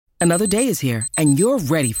Another day is here, and you're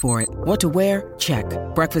ready for it. What to wear? Check.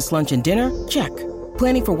 Breakfast, lunch, and dinner? Check.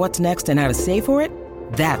 Planning for what's next and how to save for it?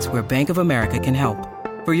 That's where Bank of America can help.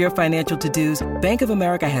 For your financial to-dos, Bank of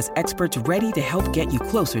America has experts ready to help get you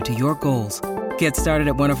closer to your goals. Get started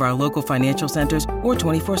at one of our local financial centers or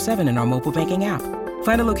 24/7 in our mobile banking app.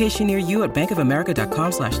 Find a location near you at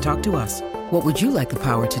bankofamerica.com/talktous. What would you like the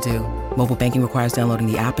power to do? Mobile banking requires downloading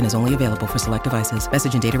the app and is only available for select devices.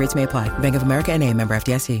 Message and data rates may apply. Bank of America N.A., member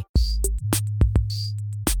FDIC.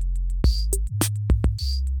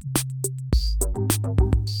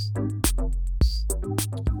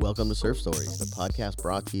 Welcome to Surf Stories, the podcast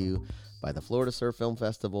brought to you by the Florida Surf Film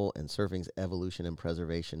Festival and Surfing's Evolution and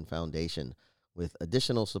Preservation Foundation, with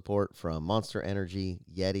additional support from Monster Energy,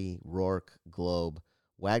 Yeti, Rourke, Globe,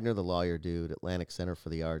 Wagner the Lawyer Dude, Atlantic Center for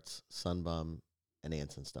the Arts, Sunbum, and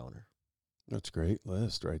Anson Stoner. That's a great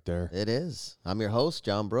list right there. It is. I'm your host,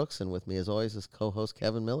 John Brooks, and with me as always is co-host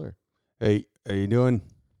Kevin Miller. Hey, how you doing?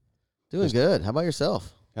 Doing good. How about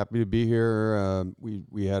yourself? Happy to be here.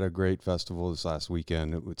 We had a great festival this last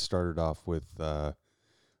weekend. It started off with a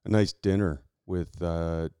nice dinner with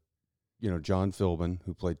John Philbin,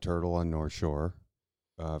 who played Turtle on North Shore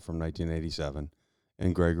from 1987,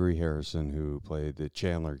 and Gregory Harrison, who played the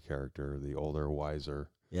Chandler character, the older, wiser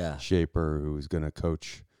shaper who was going to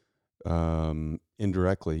coach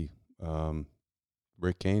indirectly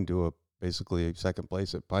Rick Kane to basically a second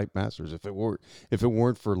place at Pipe Masters if it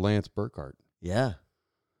weren't for Lance Burkhart. Yeah.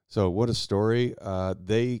 So what a story.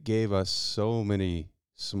 They gave us so many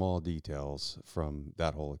small details from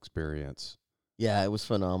that whole experience. Yeah, it was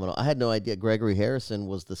phenomenal. I had no idea Gregory Harrison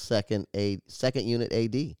was the second unit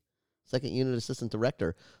AD, second unit assistant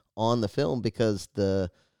director on the film, because the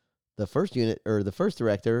first unit or the first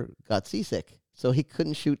director got seasick, so he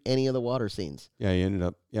couldn't shoot any of the water scenes. Yeah, he ended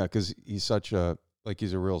up, because he's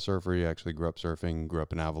he's a real surfer. He actually grew up surfing, grew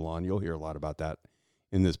up in Avalon. You'll hear a lot about that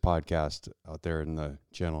in this podcast out there in the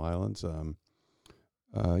Channel Islands. So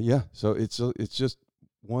it's just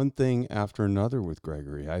one thing after another with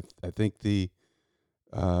Gregory. I think the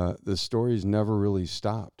stories never really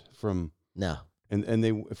stopped from. No. And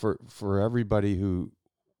they, for everybody who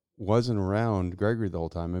wasn't around Gregory the whole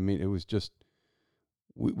time, I mean, it was just,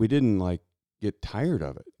 we didn't get tired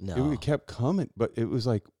of it. No. It kept coming, but it was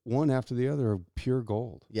like one after the other of pure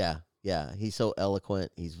gold. Yeah. He's so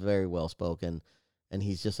eloquent. He's very well spoken. And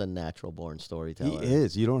he's just a natural born storyteller. He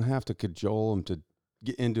is. You don't have to cajole him to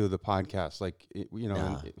get into the podcast. It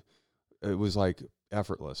was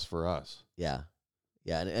effortless for us. Yeah.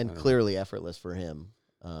 And clearly effortless for him.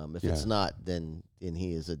 If it's not, then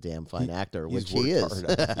he is a damn fine actor, which he is.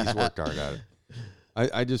 He's worked hard at it.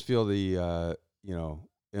 I just feel the,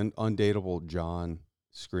 an Undateable John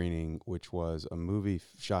screening, which was a movie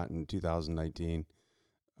shot in 2019,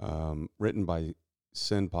 written by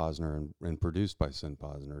Sin Posner and produced by Sin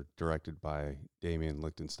Posner, directed by Damien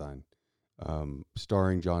Lichtenstein,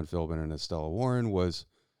 starring John Philbin and Estella Warren, was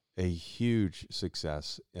a huge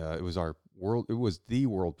success. It was the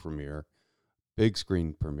world premiere, big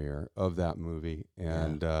screen premiere of that movie,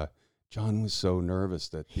 and John was so nervous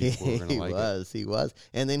that people were going to like it. He was.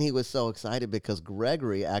 And then he was so excited because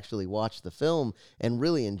Gregory actually watched the film and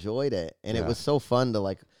really enjoyed it, and it was so fun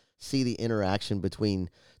to see the interaction between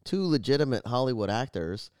two legitimate Hollywood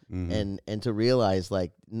actors, and to realize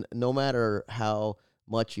no matter how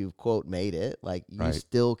much you've quote made it, you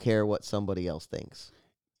still care what somebody else thinks.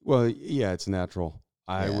 Well, yeah, it's natural.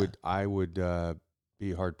 I would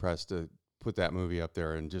be hard pressed to put that movie up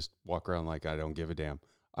there and just walk around like I don't give a damn.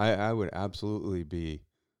 I would absolutely be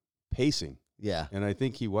pacing. Yeah. And I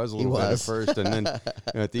think he was a little bit at first. And then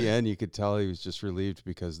at the end, you could tell he was just relieved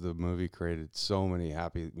because the movie created so many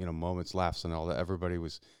happy, moments, laughs, and all that. Everybody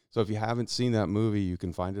was. So if you haven't seen that movie, you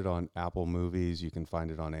can find it on Apple Movies. You can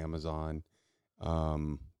find it on Amazon.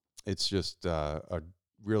 It's just a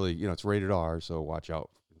really, it's rated R, so watch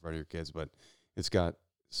out in front of your kids. But it's got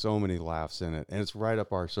so many laughs in it. And it's right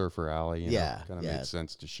up our surfer alley. Kind of made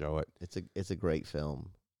sense to show it. It's a great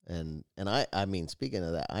film. And I mean, speaking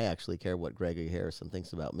of that, I actually care what Gregory Harrison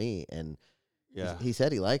thinks about me. And he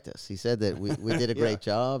said he liked us. He said that we did a great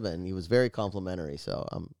job, and he was very complimentary. So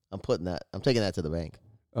I'm taking that to the bank.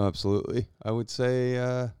 Absolutely. I would say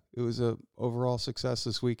it was a overall success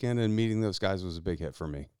this weekend, and meeting those guys was a big hit for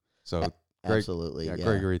me. So absolutely. Yeah.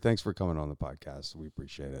 Gregory, thanks for coming on the podcast. We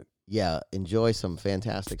appreciate it. Yeah. Enjoy some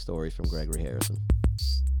fantastic stories from Gregory Harrison.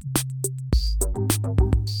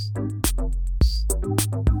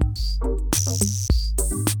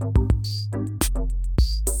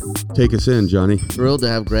 Take us in, Johnny. Thrilled to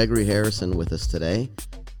have Gregory Harrison with us today.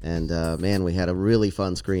 And, man, we had a really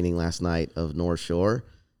fun screening last night of North Shore.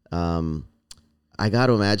 I got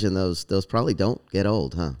to imagine those probably don't get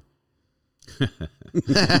old, huh?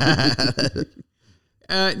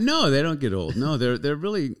 No, they don't get old. No, they're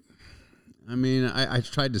really. I mean, I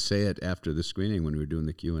tried to say it after the screening when we were doing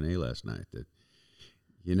the Q&A last night that,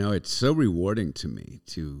 it's so rewarding to me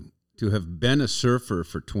to have been a surfer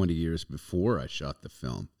for 20 years before I shot the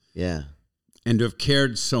film. Yeah. And to have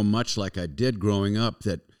cared so much like I did growing up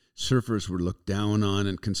that surfers were looked down on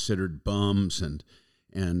and considered bums and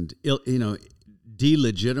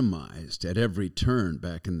delegitimized at every turn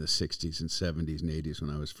back in the 60s and 70s and 80s when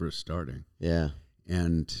I was first starting. Yeah.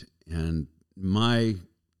 And my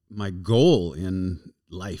goal in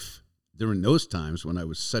life during those times when I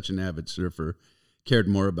was such an avid surfer, cared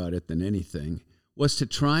more about it than anything, was to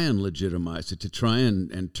try and legitimize it, to try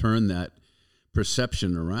and turn that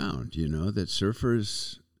perception around, that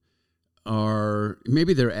surfers are,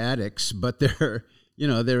 maybe they're addicts, but they're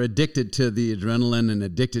addicted to the adrenaline and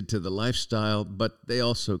addicted to the lifestyle, but they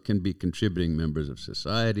also can be contributing members of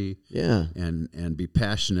society. Yeah. And be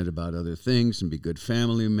passionate about other things and be good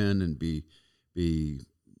family men and be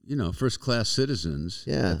first-class citizens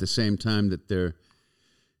at the same time that they're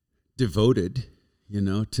devoted,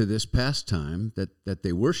 to this pastime that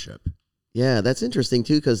they worship. Yeah, that's interesting,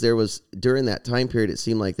 too, because during that time period, it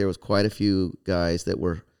seemed like there was quite a few guys that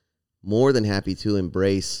were more than happy to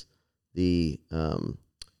embrace the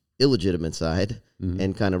illegitimate side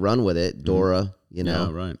and kind of run with it. Dora, Yeah,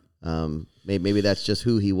 right. Maybe that's just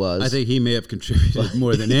who he was. I think he may have contributed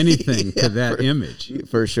more than anything to that image.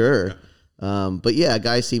 For sure. But yeah,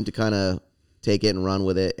 guys seem to kind of take it and run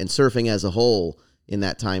with it. And surfing as a whole in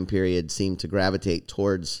that time period seemed to gravitate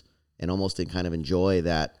towards and almost to kind of enjoy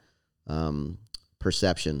that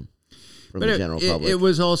perception from the general public. It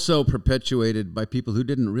was also perpetuated by people who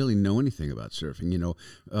didn't really know anything about surfing.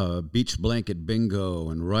 Beach Blanket Bingo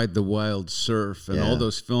and Ride the Wild Surf and all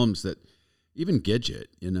those films that, even Gidget,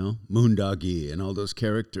 Moondoggie and all those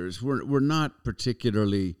characters were not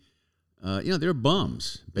particularly... they were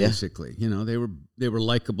bums, basically. Yeah. They were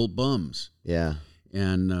likable bums. Yeah.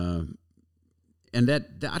 And that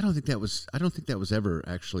I don't think that was ever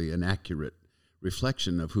actually an accurate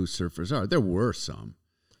reflection of who surfers are. There were some.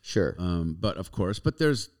 Sure. But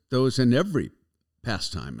there's those in every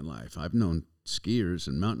pastime in life. I've known skiers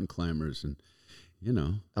and mountain climbers and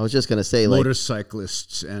I was just going to say,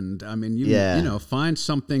 motorcyclists, and I mean find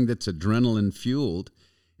something that's adrenaline fueled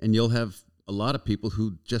and you'll have a lot of people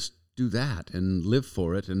who just do that and live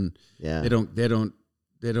for it, and they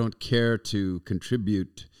don't care to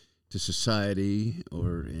contribute to society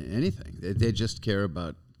or anything. They just care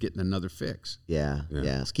about getting another fix. Yeah.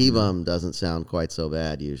 Ski bum doesn't sound quite so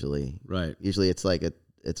bad usually. Right. Usually it's like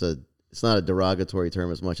it's not a derogatory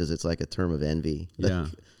term as much as it's like a term of envy. Yeah.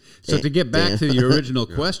 So to get back to your original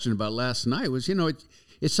question about last night was,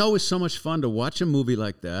 it's always so much fun to watch a movie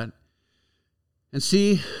like that and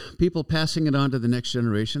see people passing it on to the next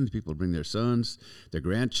generation. People bring their sons, their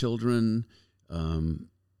grandchildren, and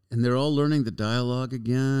they're all learning the dialogue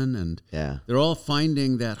again, and they're all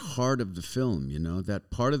finding that heart of the film,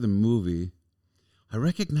 that part of the movie. I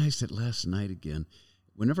recognized it last night again.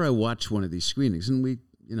 Whenever I watch one of these screenings, and we,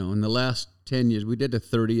 in the last 10 years, we did a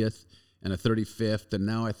 30th and a 35th, and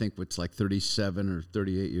now I think it's like 37 or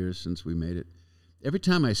 38 years since we made it. Every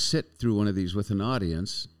time I sit through one of these with an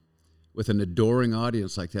audience, with an adoring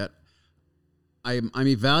audience like that, I'm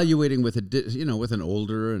evaluating with with an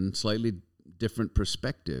older and slightly different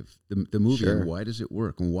perspective the movie. Sure. And why does it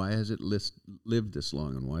work, and why has it lived this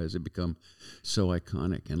long, and why has it become so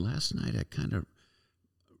iconic? And last night I kind of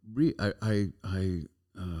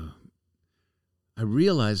I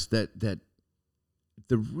realized that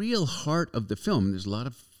the real heart of the film, and there's a lot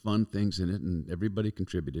of fun things in it and everybody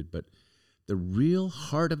contributed, but the real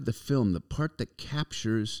heart of the film, the part that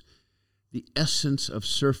captures the essence of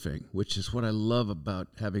surfing, which is what I love about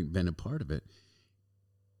having been a part of it,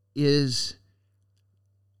 is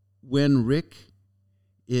when Rick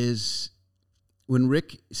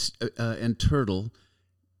and Turtle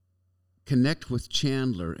connect with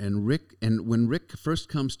Chandler, and when Rick first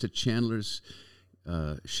comes to Chandler's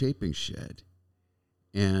shaping shed,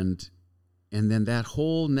 and then that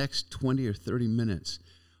whole next 20 or 30 minutes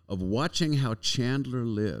of watching how Chandler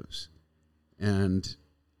lives, and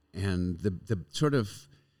the sort of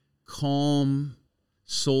calm,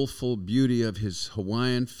 soulful beauty of his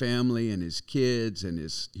Hawaiian family and his kids and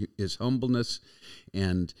his humbleness,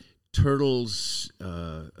 and Turtle's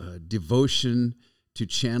devotion to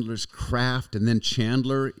Chandler's craft, and then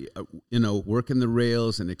Chandler, working the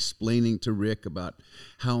rails and explaining to Rick about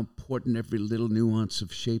how important every little nuance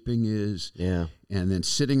of shaping is. Yeah. And then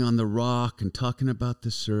sitting on the rock and talking about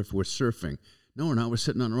the surf. We're surfing, No, we're not. We're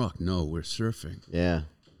sitting on a rock. No, we're surfing. Yeah.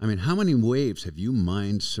 I mean, how many waves have you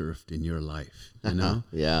mind surfed in your life? You know?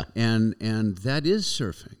 Yeah. And that is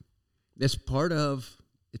surfing. That's part of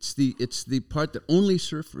it's the part that only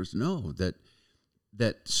surfers know, that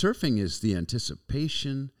surfing is the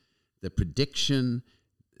anticipation, the prediction,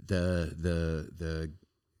 the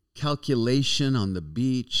calculation on the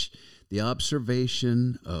beach, the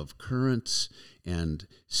observation of currents and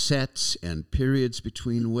sets and periods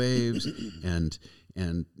between waves, and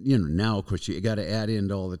now of course you got to add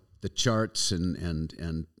in all the charts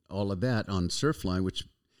and all of that on Surfline, which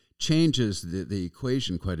changes the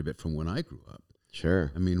equation quite a bit from when I grew up.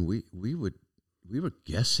 Sure. I mean, we were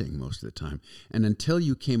guessing most of the time, and until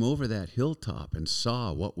you came over that hilltop and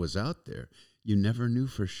saw what was out there, you never knew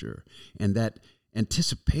for sure. And that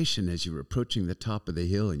anticipation as you were approaching the top of the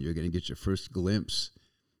hill and you're going to get your first glimpse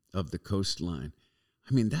of the coastline.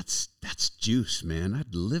 I mean, that's juice, man.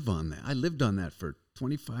 I'd live on that. I lived on that for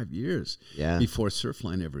 25 years before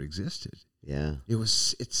Surfline ever existed. Yeah.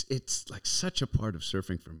 It's like such a part of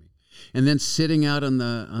surfing for me. And then sitting out on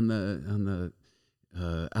the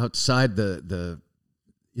outside the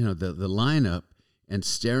lineup and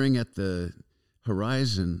staring at the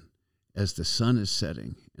horizon as the sun is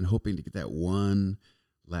setting and hoping to get that one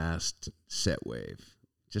last set wave.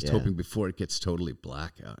 Just hoping before it gets totally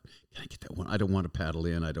black out. Can I get that one? I don't want to paddle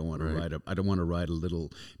in. I don't want to ride up. I don't want to ride a little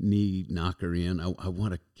knee knocker in. I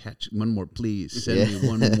want to catch one more, please. Send me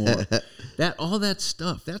one more. All that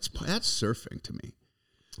stuff. That's surfing to me.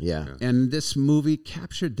 Yeah. And this movie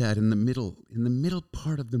captured that in the middle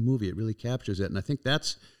part of the movie. It really captures it. And I think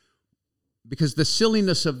that's because the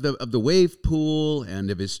silliness of the wave pool and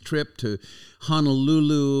of his trip to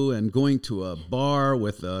Honolulu and going to a bar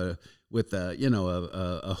with a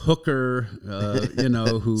hooker,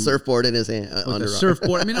 who surfboard in his hand, with a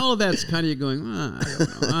surfboard. I mean, all of that's kind of you going,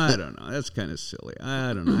 I don't know. That's kind of silly.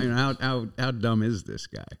 I don't know. How dumb is this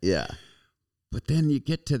guy? Yeah. But then you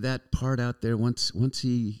get to that part out there once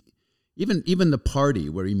he, even the party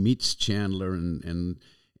where he meets Chandler and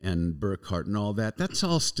Burkhart and all that. That's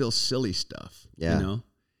all still silly stuff. Yeah. You know,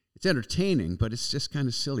 it's entertaining, but it's just kind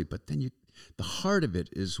of silly. But then the heart of it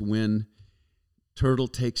is when Turtle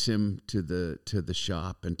takes him to the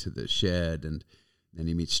shop and to the shed, and then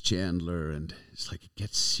he meets Chandler, and it's like it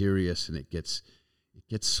gets serious and it gets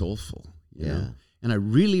soulful. You know? And I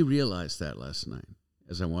really realized that last night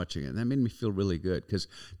as I'm watching it, and that made me feel really good because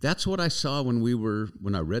that's what I saw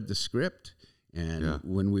when I read the script and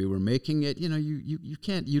when we were making it. You know,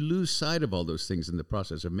 you lose sight of all those things in the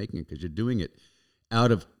process of making it because you're doing it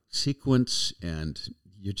out of sequence and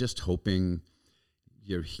you're just hoping.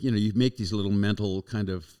 You make these little mental kind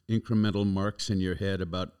of incremental marks in your head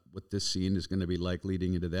about what this scene is going to be like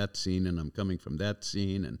leading into that scene, and I'm coming from that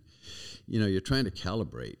scene, and you're trying to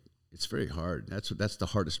calibrate. It's very hard. That's the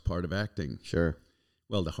hardest part of acting. Sure.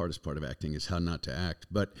 Well, the hardest part of acting is how not to act,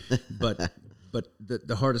 but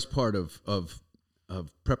the hardest part of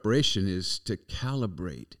preparation is to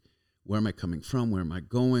calibrate. Where am I coming from? Where am I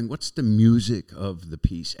going? What's the music of the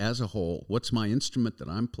piece as a whole? What's my instrument that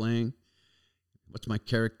I'm playing? What's my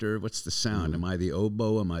character? What's the sound? Am I the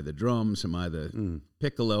oboe? Am I the drums? Am I the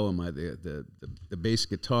piccolo? Am I the bass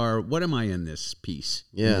guitar? What am I in this piece,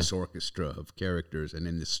 in this orchestra of characters and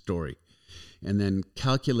in this story? And then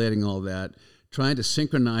calculating all that, trying to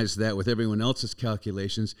synchronize that with everyone else's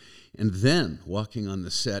calculations, and then walking on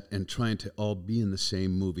the set and trying to all be in the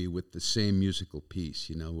same movie with the same musical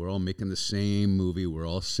piece. We're all making the same movie. We're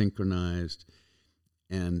all synchronized.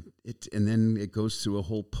 And then it goes through a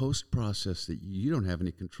whole post process that you don't have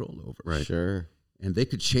any control over. Right. Sure. And they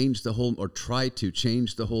could change the whole, or try to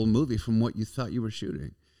change the whole movie from what you thought you were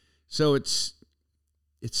shooting. So it's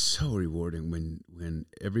so rewarding when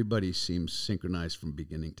everybody seems synchronized from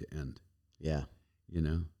beginning to end. Yeah.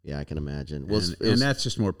 Yeah, I can imagine. And that's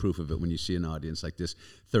just more proof of it when you see an audience like this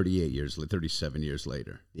 37 years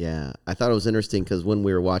later. Yeah. I thought it was interesting because when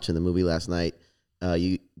we were watching the movie last night,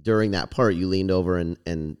 during that part, you leaned over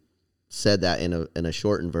and said that in a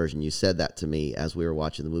shortened version. You said that to me as we were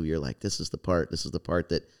watching the movie. You're like, this is the part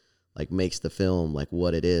that like makes the film like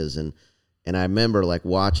what it is. And I remember like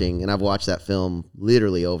watching, and I've watched that film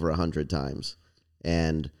literally over 100 times.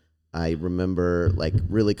 And I remember like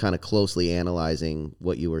really kind of closely analyzing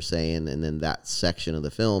what you were saying, and then that section of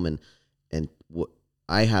the film, and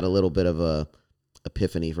I had a little bit of a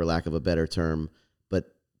epiphany, for lack of a better term.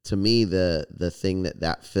 But to me, the thing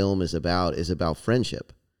that film is about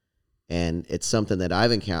friendship, and it's something that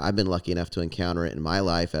I've been lucky enough to encounter it in my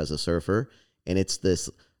life as a surfer, and it's this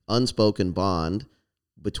unspoken bond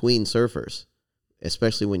between surfers,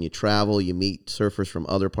 especially when you travel, you meet surfers from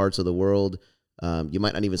other parts of the world. You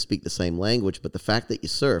might not even speak the same language, but the fact that you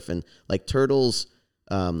surf and like Turtle's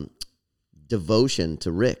devotion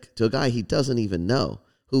to Rick, to a guy he doesn't even know,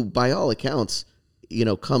 who by all accounts,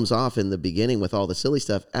 comes off in the beginning with all the silly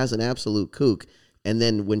stuff as an absolute kook. And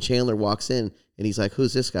then when Chandler walks in and he's like,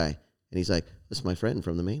 "Who's this guy?" And he's like, "This is my friend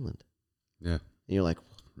from the mainland." Yeah. And you're like,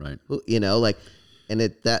 right. And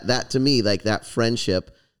that to me, like that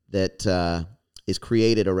friendship that is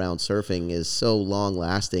created around surfing is so long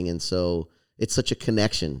lasting. And so it's such a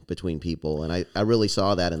connection between people. And I really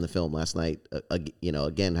saw that in the film last night,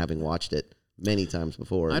 again, having watched it many times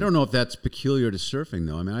before. I don't know if that's peculiar to surfing,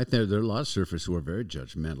 though. I mean, I think there are a lot of surfers who are very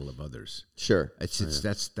judgmental of others. Sure.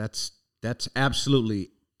 That's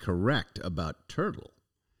absolutely correct about Turtle.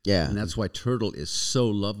 Yeah. And that's why Turtle is so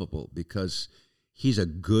lovable, because he's a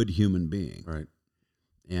good human being. Right.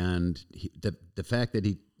 And the fact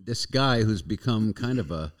that this guy who's become kind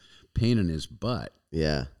of a pain in his butt,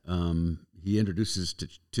 yeah, he introduces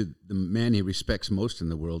to the man he respects most in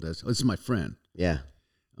the world as, "This is my friend." Yeah.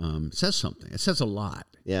 Says something. It says a lot.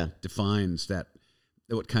 Yeah. Defines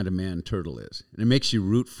what kind of man Turtle is. And it makes you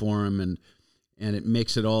root for him, and it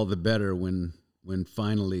makes it all the better when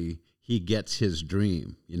finally he gets his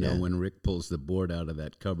dream. When Rick pulls the board out of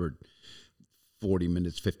that cupboard 50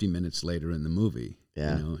 minutes later in the movie.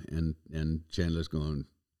 Yeah. And Chandler's going,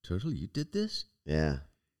 "Turtle, you did this?" Yeah.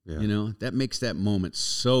 Yeah. That makes that moment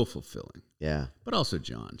so fulfilling. Yeah. But also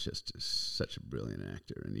John just is such a brilliant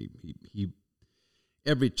actor, and he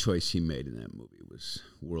every choice he made in that movie was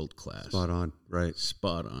world class. Spot on. Right.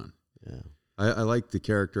 Spot on. Yeah. I like the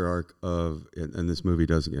character arc of, and this movie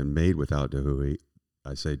doesn't get made without Dahui.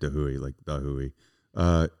 I say Dahui like Dahui,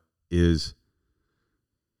 is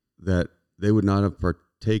that they would not have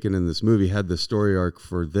partaken in this movie had the story arc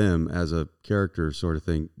for them as a character sort of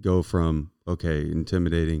thing go from,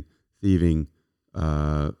 intimidating, thieving,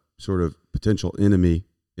 sort of potential enemy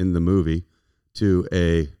in the movie to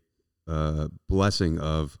a blessing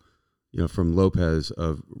of, from Lopez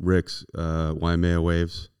of Rick's Waimea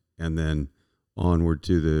waves, and then onward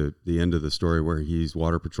to the end of the story where he's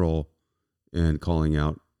water patrol and calling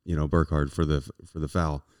out, Burkhardt for the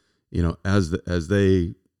foul. As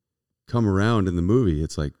they come around in the movie,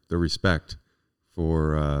 it's like the respect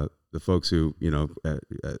for the folks who,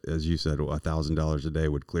 as you said, $1,000 a day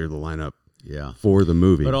would clear the lineup. Yeah. For the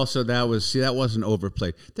movie. But also that wasn't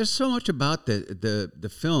overplayed. There's so much about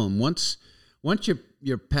the film. Once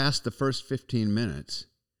you're past the first 15 minutes,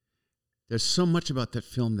 there's so much about that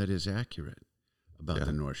film that is accurate about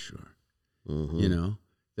the North Shore. Mm-hmm.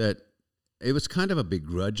 That it was kind of a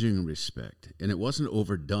begrudging respect, and it wasn't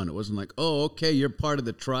overdone. It wasn't like, "Oh, okay, you're part of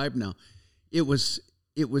the tribe now." It was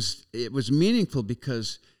meaningful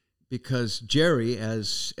because Jerry,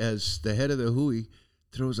 as the head of the Hui,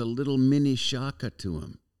 throws a little mini shaka to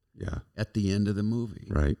him. Yeah. At the end of the movie.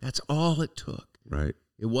 Right. That's all it took. Right.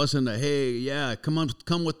 It wasn't a, "Hey, yeah, come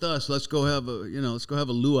with us. Let's go have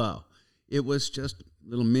a luau." It was just a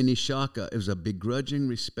little mini shaka. It was a begrudging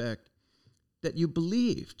respect that you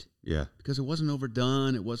believed. Yeah. Because it wasn't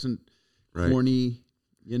overdone. It wasn't right. corny,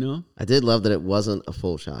 I did love that it wasn't a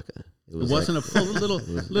full shaka. It wasn't a full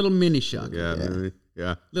little mini shaka. Yeah.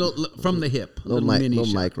 Yeah. Little from the hip. Little mini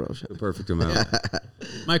shaka. micro The perfect amount.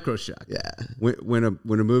 Micro shaka. Yeah. When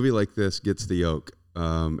a movie like this gets the oak,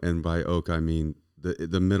 and by oak I mean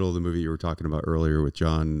the middle of the movie you were talking about earlier with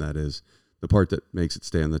John, that is the part that makes it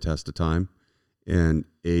stand the test of time and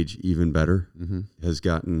age even better, has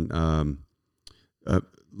gotten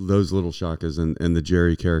those little shakas and the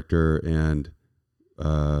Jerry character, and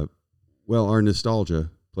our nostalgia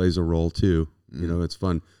plays a role too. It's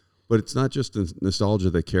fun, but it's not just the nostalgia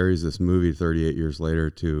that carries this movie 38 years later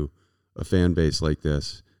to a fan base like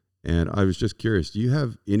this. And I was just curious, do you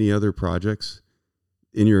have any other projects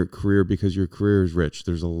in your career? Because your career is rich.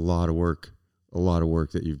 There's a lot of work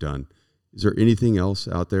that you've done. Is there anything else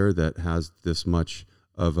out there that has this much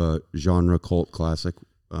of a genre cult classic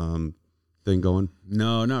thing going?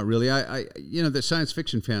 No, not really. I the science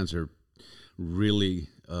fiction fans are really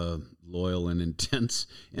loyal and intense.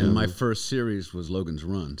 And my first series was Logan's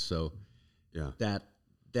Run, so yeah,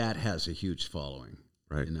 that has a huge following,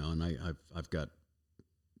 right? And I've got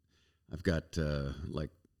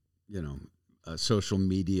social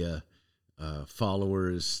media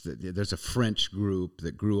followers. There's a French group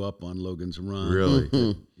that grew up on Logan's Run,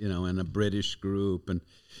 really, and a British group, and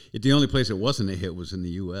the only place it wasn't a hit was in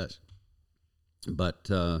the U.S. But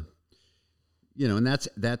and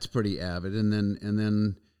that's pretty avid. And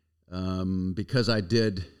then because I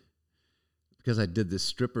did this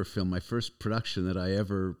stripper film, my first production that I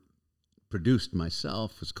ever produced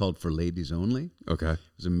myself was called For Ladies Only. Okay, it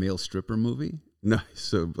was a male stripper movie. Nice.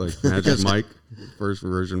 So like Magic Mike, first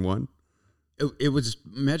version 1. It was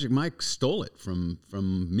Magic Mike stole it from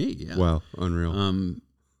me. Yeah. Wow, unreal.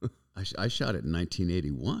 I shot it in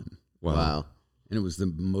 1981. Wow. And it was the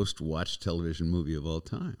most watched television movie of all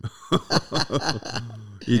time.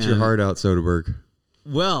 Eat your heart out, Soderbergh.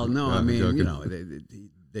 Well, no, I mean, joking. you know,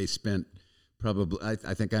 they spent probably.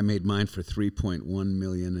 I think I made mine for $3.1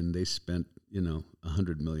 million, and they spent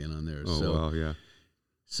 $100 million on theirs. Oh, wow, yeah.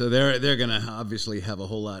 So they're going to obviously have a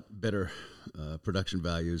whole lot better production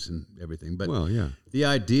values and everything. But the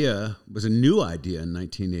idea was a new idea in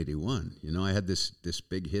 1981. You know, I had this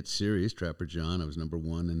big hit series, Trapper John. I was number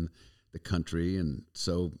 1 in the country, and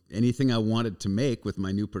so anything I wanted to make with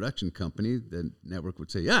my new production company, the network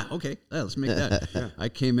would say, "Yeah, okay, let's make that." I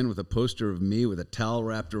came in with a poster of me with a towel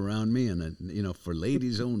wrapped around me, and for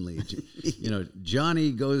ladies only.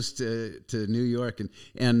 Johnny goes to New York,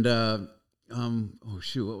 and what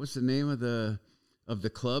was the name of the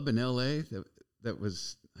club in L.A. that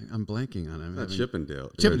was? I'm blanking on it.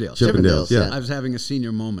 Chippendales. Yeah, I was having a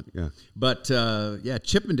senior moment. Yeah, but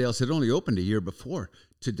Chippendales had only opened a year before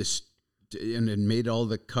and made all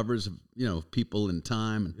the covers of People in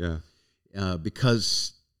Time.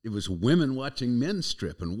 Because it was women watching men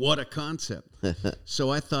strip, and what a concept. So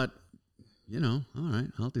I thought, all right,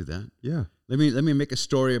 I'll do that. Yeah, let me make a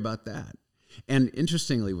story about that. And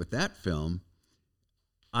interestingly, with that film,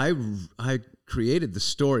 I created the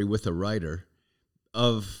story with a writer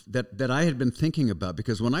of that I had been thinking about,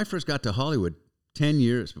 because when I first got to Hollywood 10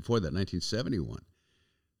 years before that, 1971,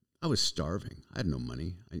 I was starving. I had no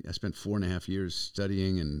money. I spent 4.5 years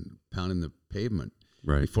studying and pounding the pavement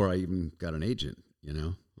before I even got an agent,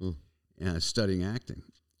 and studying acting.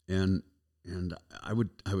 And I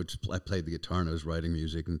played the guitar, and I was writing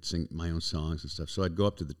music and sing my own songs and stuff. So I'd go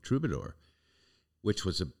up to the Troubadour, which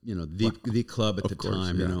was the club at the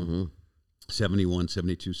time, 71,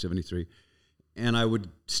 72, 73. And I would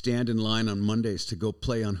stand in line on Mondays to go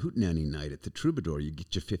play on Hootenanny Night at the Troubadour. You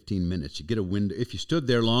get your 15 minutes. You get a window. If you stood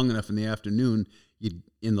there long enough in the afternoon, you'd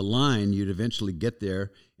eventually get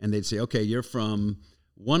there, and they'd say, "Okay, you're from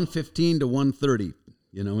 1:15 to 1:30,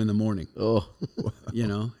 in the morning." Oh,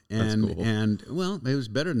 and That's cool. and well, it was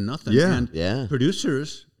better than nothing. Yeah, and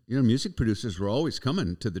producers. Music producers were always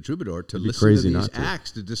coming to the Troubadour to listen to these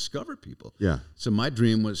acts to discover people. Yeah. So my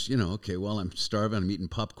dream was, okay, well, I'm starving. I'm eating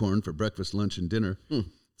popcorn for breakfast, lunch, and dinner.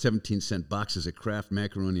 17-cent boxes of Kraft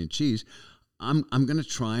macaroni and cheese. I'm going to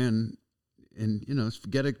try and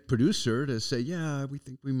get a producer to say, "Yeah, we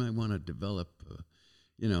think we might want to develop,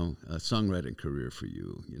 a songwriting career for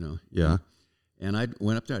you." Yeah. And I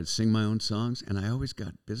went up there. I'd sing my own songs, and I always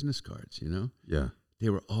got business cards. Yeah. They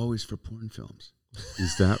were always for porn films.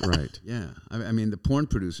 Is that right? Yeah. I mean, the porn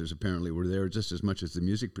producers apparently were there just as much as the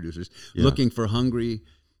music producers, looking for hungry,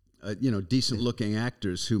 decent-looking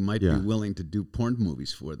actors who might be willing to do porn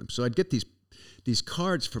movies for them. So I'd get these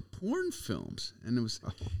cards for porn films, and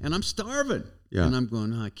and I'm starving. Yeah. And I'm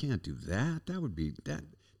going, I can't do that.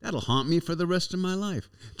 That'll haunt me for the rest of my life.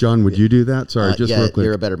 John, would you do that? Sorry, just real quick.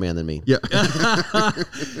 You're a better man than me. Yeah.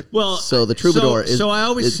 Well, so the Troubadour so I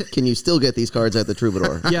always can you still get these cards at the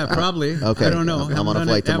Troubadour? Yeah, probably. Okay. I don't know. I'm on a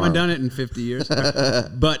flight tomorrow. Haven't done it in 50 years.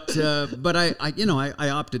 but I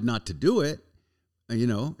opted not to do it,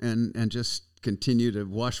 and just continue to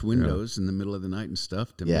wash windows in the middle of the night and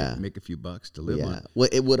stuff to make a few bucks to live on. Well,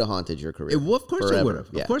 it would have haunted your career. Of course forever. It would have.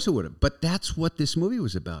 Yeah. Of course it would have. But that's what this movie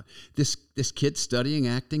was about. This kid studying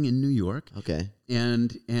acting in New York. Okay.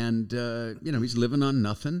 And he's living on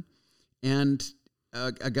nothing. And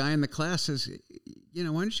a guy in the class says, why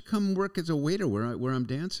don't you come work as a waiter where I'm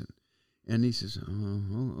dancing? And he says,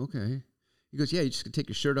 oh, okay. He goes, yeah, you just take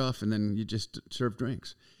your shirt off and then you just serve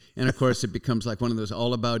drinks. And, of course, it becomes like one of those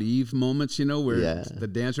All About Eve moments, where the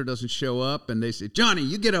dancer doesn't show up and they say, Johnny,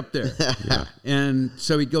 you get up there. And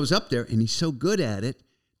so he goes up there, and he's so good at it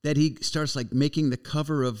that he starts, like, making the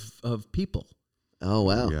cover of People. Oh,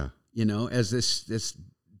 wow. Yeah. As this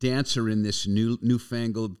dancer in this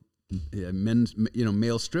newfangled men's,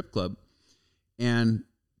 male strip club, and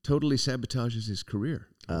totally sabotages his career.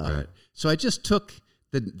 Right. So I just took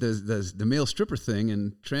the male stripper thing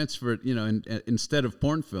and transferred, instead of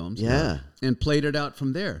porn films, and played it out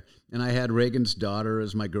from there. And I had Reagan's daughter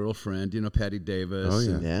as my girlfriend, Patty Davis. Oh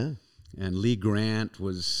yeah, and Lee Grant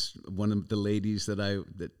was one of the ladies that I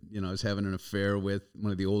was having an affair with,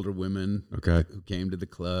 one of the older women. Okay. Who came to the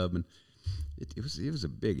club, and it was a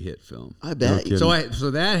big hit film. I bet. No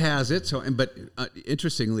so that has it. But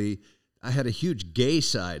interestingly, I had a huge gay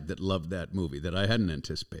side that loved that movie that I hadn't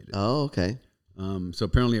anticipated. Oh, okay. So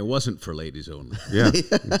apparently it wasn't for ladies only. Yeah,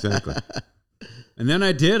 exactly. And then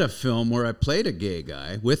I did a film where I played a gay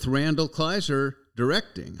guy with Randall Kleiser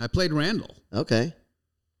directing. I played Randall. Okay.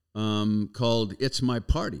 Called It's My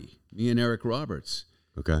Party, me and Eric Roberts.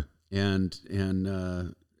 Okay. And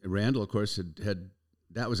Randall, of course, had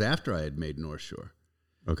that was after I had made North Shore.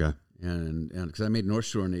 Okay. And because I made North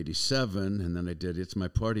Shore in 87, and then I did It's My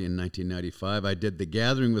Party in 1995. I did The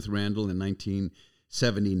Gathering with Randall in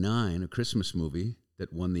 1979, a Christmas movie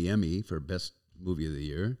that won the Emmy for Best Movie of the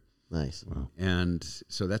Year. Nice. Wow. And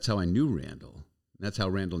so that's how I knew Randall. That's how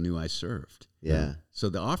Randall knew I served. Yeah. So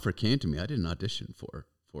the offer came to me. I didn't audition for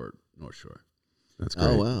North Shore. That's great.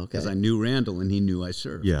 Oh, wow. Okay. Because I knew Randall and he knew I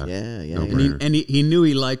served. Yeah. Yeah. No Yeah. brainer. And he knew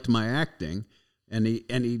he liked my acting, and he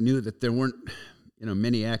knew that there weren't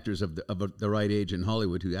many actors of the right age in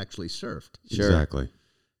Hollywood who actually surfed. Sure. Exactly.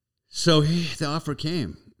 So the offer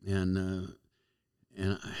came, and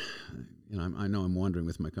I know I'm wandering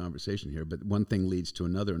with my conversation here, but one thing leads to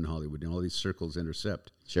another in Hollywood, and all these circles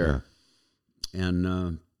intercept. Sure. And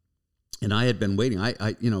I had been waiting.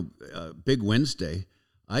 Big Wednesday.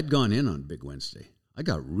 I'd gone in on Big Wednesday. I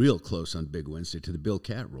got real close on Big Wednesday to the Bill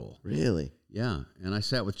Catt role. Really? Yeah, and I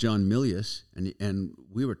sat with John Milius, and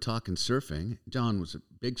we were talking surfing. John was a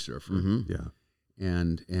big surfer. Mm-hmm. Yeah.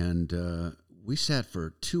 And we sat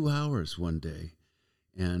for 2 hours one day,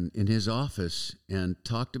 and in his office, and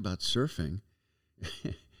talked about surfing.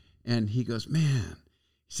 And he goes, "Man,"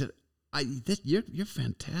 he said, "You're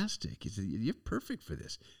fantastic." He said, "You're perfect for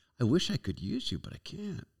this. I wish I could use you, but I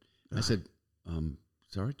can't." I said,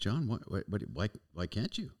 "Sorry, John. Why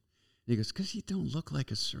can't you?" And he goes, "Because you don't look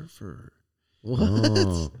like a surfer." What?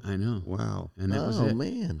 Oh, I know. wow. And that was Oh, it.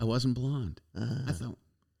 man. I wasn't blonde. Ah. I thought,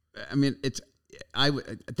 I mean, I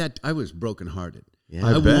was brokenhearted. Yeah.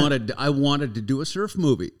 I bet. I wanted to do a surf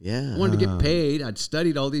movie. Yeah. I wanted to get paid. I'd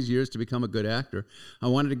studied all these years to become a good actor. I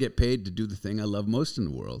wanted to get paid to do the thing I love most in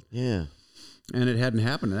the world. Yeah. And it hadn't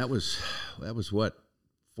happened. And that was what,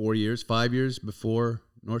 5 years before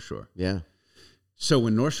North Shore. Yeah. So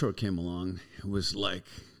when North Shore came along, it was like,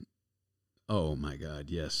 oh my God,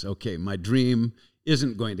 yes. Okay, my dream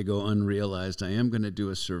isn't going to go unrealized. I am going to do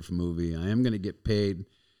a surf movie. I am going to get paid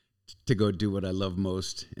to go do what I love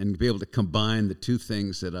most and be able to combine the two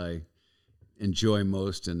things that I enjoy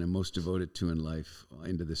most and am most devoted to in life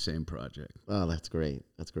into the same project. Oh, that's great.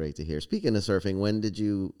 That's great to hear. Speaking of surfing, when did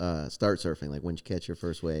you start surfing? Like, when did you catch your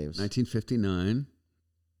first waves? 1959.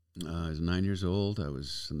 I was 9 years old. I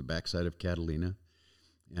was on the backside of Catalina.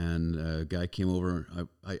 And a guy came over.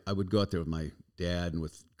 I would go out there with my dad and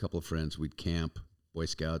with a couple of friends. We'd camp, Boy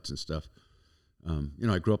Scouts and stuff.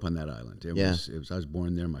 I grew up on that island. I was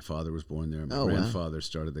born there. My father was born there. My grandfather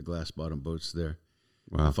started the glass bottom boats there.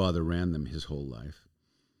 Wow. My father ran them his whole life.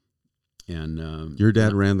 And Your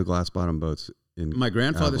dad ran the glass bottom boats in my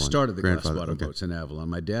grandfather Avalon. started the glass bottom Okay. boats in Avalon.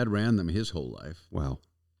 My dad ran them his whole life. Wow.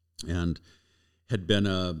 And had been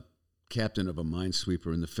a captain of a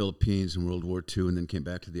minesweeper in the Philippines in World War II, and then came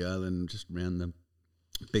back to the island and just ran the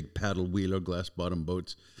big paddle wheeler glass bottom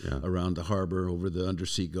boats around the harbor over the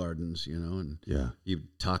undersea gardens, and you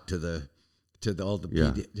talk to all the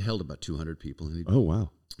people. He held about 200 people, and Oh,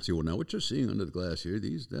 wow. say, well, now what you're seeing under the glass here,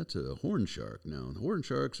 that's a horn shark now. And horn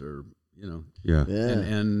sharks are, Yeah.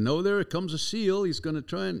 and no, there comes a seal. He's going to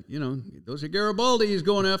try and, those are Garibaldi he's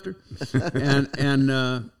going after.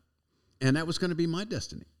 and that was going to be my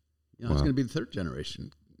destiny. I was going to be the third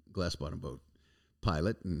generation glass bottom boat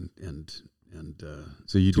pilot and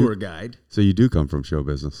So you tour guide. So you do come from show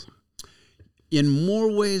business. In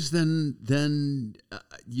more ways than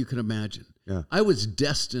you can imagine. Yeah. I was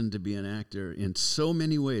destined to be an actor in so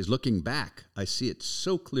many ways. Looking back, I see it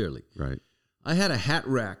so clearly. Right. I had a hat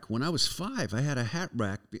rack. When I was 5, I had a hat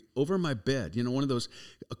rack over my bed. One of those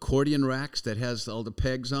accordion racks that has all the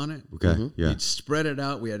pegs on it. Okay. Mm-hmm. Yeah. You'd spread it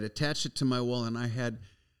out. We had attached it to my wall, and I had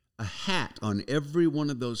a hat on every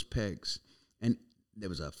one of those pegs. And there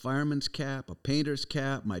was a fireman's cap, a painter's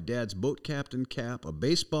cap, my dad's boat captain cap, a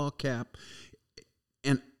baseball cap.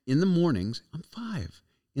 And in the mornings, I'm 5.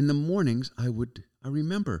 In the mornings, I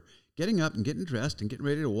remember getting up and getting dressed and getting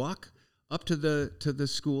ready to walk up to the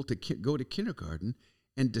school to go to kindergarten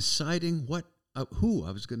and deciding who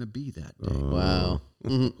I was going to be that day. Wow.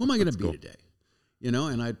 Mm-hmm. Who am I going to be today?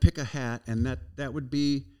 And I'd pick a hat, and that would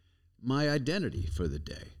be my identity for the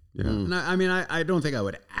day. Yeah. And I don't think I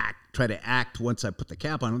would try to act once I put the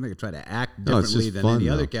cap on. I don't think I'd try to act No, it's differently just than fun, any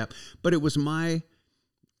other though. cap. But it was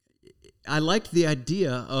I liked the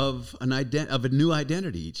idea of a new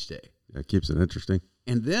identity each day. That keeps it interesting.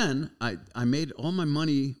 And then I made all my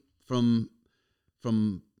money from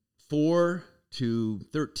 4 to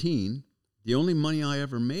 13. The only money I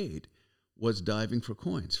ever made was diving for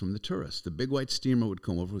coins from the tourists. The big white steamer would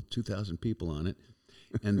come over with 2,000 people on it,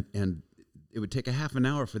 and it would take a half an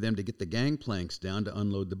hour for them to get the gangplanks down to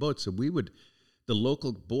unload the boat. So the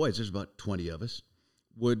local boys, there's about 20 of us,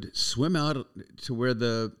 would swim out to where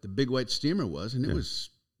the big white steamer was, and it was,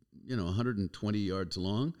 120 yards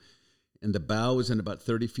long, and the bow was in about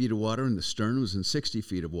 30 feet of water, and the stern was in 60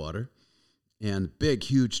 feet of water, and big,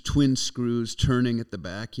 huge twin screws turning at the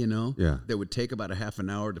back, that would take about a half an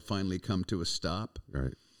hour to finally come to a stop.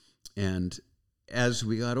 Right. And as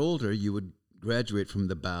we got older, you would graduate from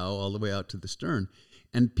the bow all the way out to the stern,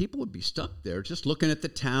 and people would be stuck there just looking at the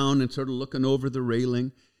town and sort of looking over the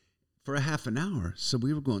railing for a half an hour. So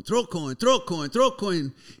we were going, throw coin, throw coin, throw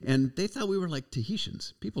coin. And they thought we were like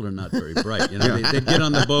Tahitians. People are not very bright. They'd get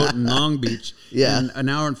on the boat in Long Beach. Yeah. And an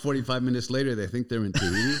hour and 45 minutes later, they think they're in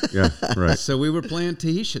Tahiti. Yeah, right. So we were playing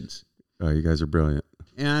Tahitians. Oh, you guys are brilliant.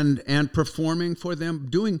 And performing for them,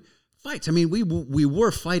 doing fights. I mean, we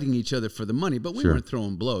were fighting each other for the money, but we weren't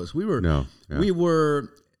throwing blows. We were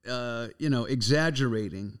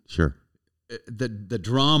exaggerating. Sure. The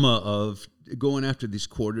drama of going after these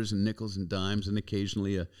quarters and nickels and dimes and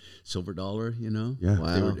occasionally a silver dollar, Yeah.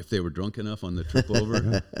 Wow. if they were drunk enough on the trip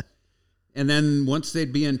over. And then once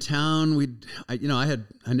they'd be in town,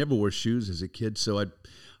 I never wore shoes as a kid, so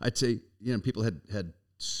I'd say, people had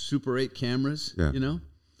Super 8 cameras, and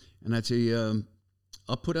I'd say,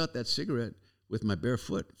 I'll put out that cigarette with my bare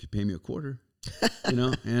foot if you pay me a quarter.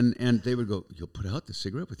 And they would go, you'll put out the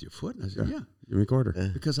cigarette with your foot? And I said, yeah. Give me a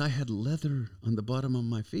quarter. Because I had leather on the bottom of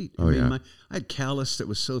my feet. I had callus that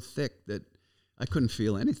was so thick that I couldn't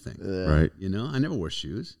feel anything. Right. I never wore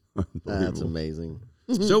shoes. That's amazing.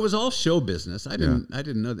 So it was all show business. I didn't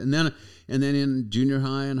know that. And then in junior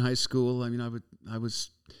high and high school, I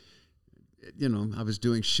was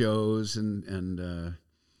doing shows and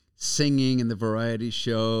singing in the variety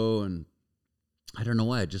show, and I don't know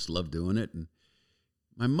why, I just loved doing it. And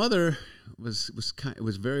my mother was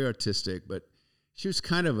very artistic, but she was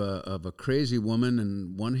kind of a crazy woman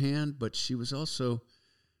in one hand, but she was also,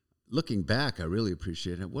 looking back, I really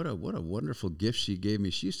appreciate it. What a wonderful gift she gave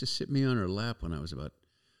me. She used to sit me on her lap when I was about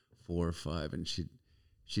 4 or 5, and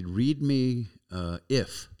she'd read me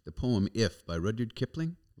the poem "If" by Rudyard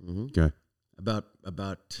Kipling. Mm-hmm. Okay. About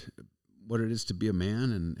what it is to be a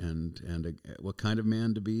man and what kind of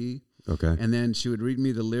man to be. Okay. And then she would read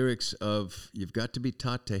me the lyrics of "You've Got to Be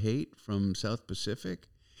Taught to Hate" from South Pacific.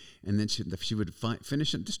 And then she would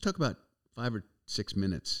finish it. Just took about 5 or 6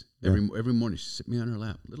 minutes every morning. She'd sit me on her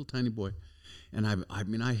lap, little tiny boy. And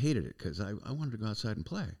I hated it because I wanted to go outside and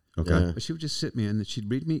play. Okay. Yeah. But she would just sit me, and then she'd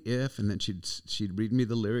read me "If," and then she'd read me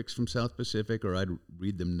the lyrics from South Pacific, or I'd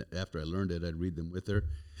read them after I learned it. I'd read them with her.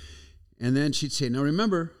 And then she'd say, "Now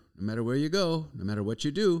remember, no matter where you go, no matter what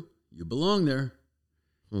you do, you belong there."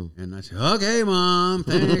 And I said, "Okay, Mom,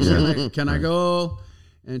 thanks. Can I go?"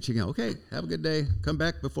 And she'd go, "Okay, have a good day. Come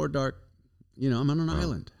back before dark. I'm on an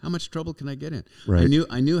island. How much trouble can I get in?" Right.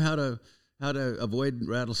 I knew how to avoid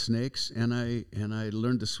rattlesnakes, and I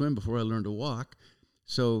learned to swim before I learned to walk.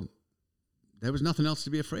 So there was nothing else to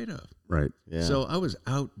be afraid of. Right. Yeah. So I was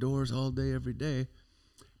outdoors all day, every day,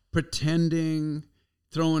 pretending,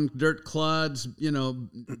 throwing dirt clods,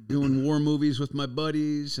 doing war movies with my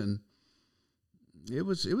buddies, and it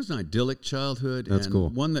was an idyllic childhood. That's and cool.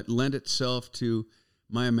 One that lent itself to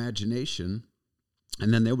my imagination.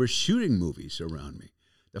 And then there were shooting movies around me.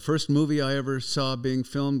 The first movie I ever saw being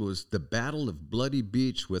filmed was The Battle of Bloody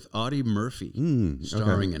Beach with Audie Murphy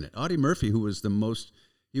starring in it. Audie Murphy, who was the most,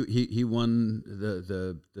 he won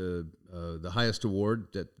the highest award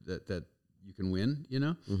that you can win,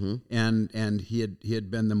 Mm-hmm. and he had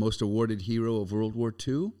been the most awarded hero of World War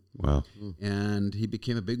II. Wow. And he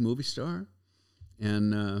became a big movie star,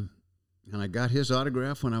 and I got his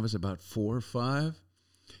autograph when I was about 4 or 5,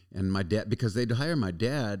 and my dad, because they'd hire my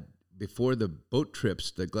dad before the boat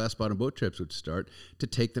trips, the glass bottom boat trips would start, to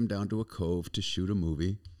take them down to a cove to shoot a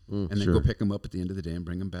movie, and then go pick them up at the end of the day and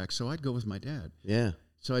bring them back. So I'd go with my dad. Yeah.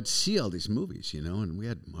 So I'd see all these movies, and we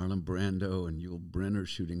had Marlon Brando and Yul Brynner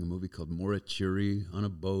shooting a movie called Morituri on a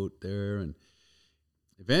boat there. And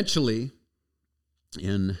eventually,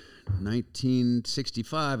 in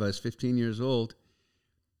 1965, I was 15 years old,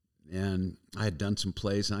 and I had done some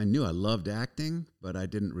plays. And I knew I loved acting, but I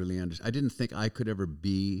didn't really understand. I didn't think I could ever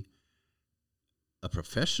be a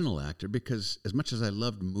professional actor, because as much as I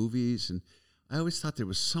loved movies, and I always thought there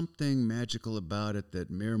was something magical about it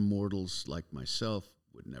that mere mortals like myself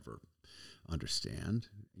would never understand.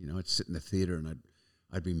 I'd sit in the theater and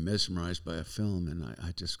I'd be mesmerized by a film, and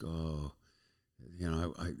I just go,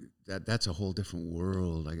 that's a whole different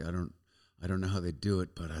world. I don't know how they do it,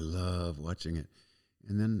 but I love watching it.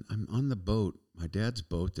 And then I'm on the boat, my dad's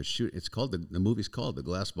boat. It's called the movie's called The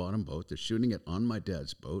Glass Bottom Boat. They're shooting it on my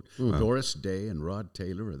dad's boat. Wow. Doris Day and Rod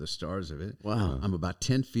Taylor are the stars of it. Wow. I'm about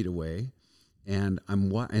 10 feet away, and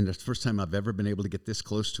and it's the first time I've ever been able to get this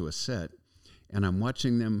close to a set. And I'm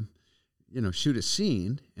watching them, shoot a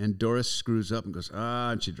scene, and Doris screws up and goes,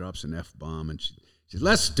 and she drops an F-bomb, and she says,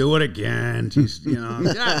 let's do it again. She's,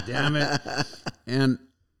 God damn it. And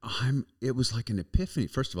it was like an epiphany.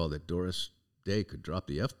 First of all, that Doris Day could drop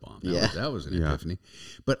the F-bomb. That was an epiphany.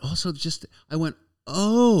 But also I went,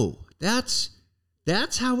 oh, that's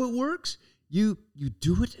how it works. You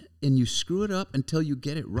do it and you screw it up until you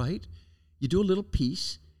get it right. You do a little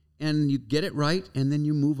piece and you get it right, and then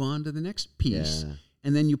you move on to the next piece. Yeah.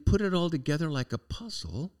 And then you put it all together like a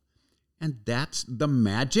puzzle. And that's the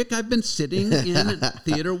magic I've been sitting in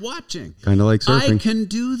theater watching. Kind of like surfing. I can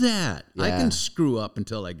do that. Yeah. I can screw up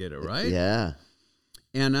until I get it right. Yeah.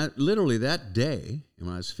 And literally that day,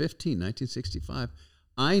 when I was 15, 1965,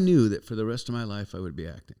 I knew that for the rest of my life I would be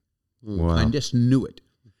acting. Wow. I just knew it.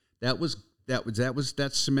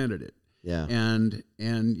 That cemented it. Yeah. And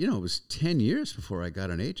it was 10 years before I got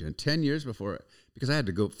an agent. 10 years before, because I had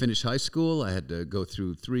to go finish high school. I had to go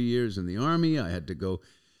through 3 years in the Army. I had to go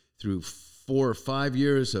through 4 or 5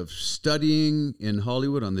 years of studying in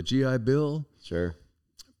Hollywood on the GI Bill. Sure.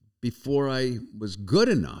 Before I was good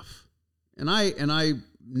enough. And I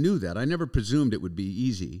knew that. I never presumed it would be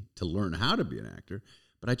easy to learn how to be an actor,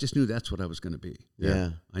 but I just knew that's what I was going to be.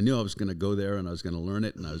 Yeah. I knew I was going to go there and I was going to learn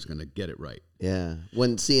it and I was going to get it right. Yeah.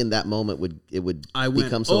 When seeing that moment would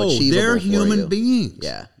become so achievable. for They're human you. beings.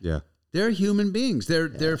 Yeah. Yeah. They're human beings.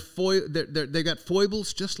 They got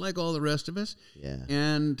foibles just like all the rest of us. Yeah.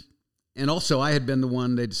 And also, I had been the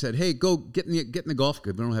one they'd said, "Hey, go get in the golf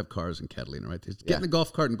cart." We don't have cars in Catalina, right? Get in the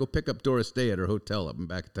golf cart and go pick up Doris Day at her hotel up in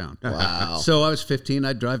back of town. Wow! So I was 15.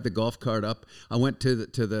 I'd drive the golf cart up. I went to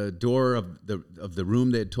the door of the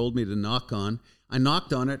room they had told me to knock on. I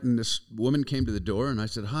knocked on it, and this woman came to the door, and I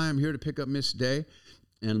said, "Hi, I'm here to pick up Miss Day,"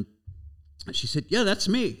 and she said, "Yeah, that's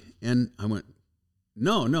me." And I went,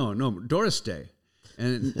 "No, Doris Day,"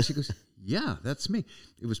 and she goes, "Yeah, that's me."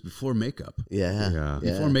 It was before makeup. Yeah.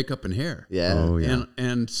 Before makeup and hair. Yeah. Oh, yeah.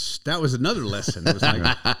 And that was another lesson. It was like,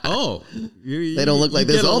 they don't look like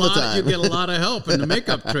this all the time. You get a lot of help in the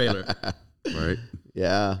makeup trailer. Right.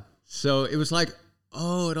 Yeah. So it was like, it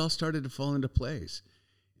all started to fall into place.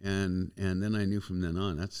 And then I knew from then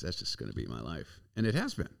on, that's just going to be my life. And it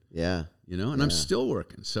has been. Yeah. And I'm still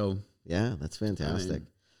working. So yeah, that's fantastic.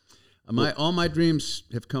 All my dreams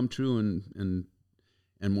have come true and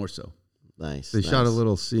more so. Nice. They shot a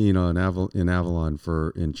little scene on in Avalon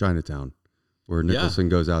in Chinatown, where Nicholson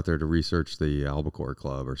goes out there to research the Albacore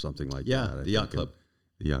Club or something like that. Yeah, the yacht club.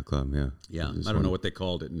 The yacht club, yeah. Yeah, I don't know what they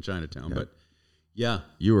called it in Chinatown, but yeah.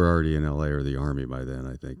 You were already in L.A. or the Army by then,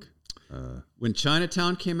 I think. When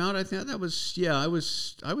Chinatown came out, I think that was, I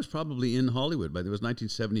was probably in Hollywood, but it was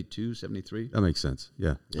 1972, 73. That makes sense,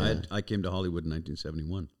 yeah. I came to Hollywood in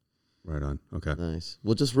 1971. Right on, okay. Nice.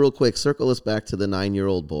 Well, just real quick, circle us back to the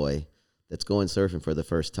 9-year-old boy that's going surfing for the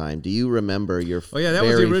first time. Do you remember your that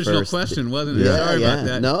was the original question, wasn't it? Sorry about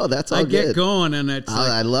that. No, that's all I good. get going, and it's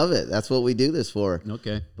I love it. That's what we do this for.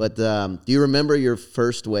 Okay. But do you remember your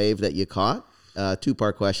first wave that you caught?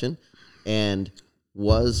 2-part question. And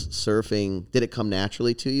was surfing, did it come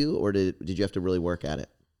naturally to you, or did you have to really work at it?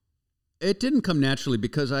 It didn't come naturally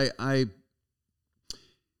because the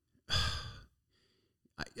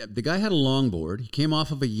guy had a longboard. He came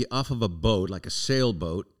off of a boat, like a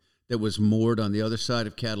sailboat, that was moored on the other side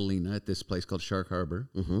of Catalina at this place called Shark Harbor.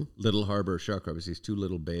 Mm-hmm. Little Harbor, Shark Harbor. It's these 2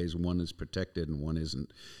 little bays. One is protected and one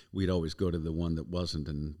isn't. We'd always go to the one that wasn't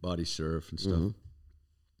and body surf and stuff. Mm-hmm.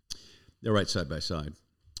 They're right side by side.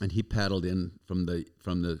 And he paddled in from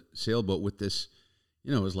the sailboat with this,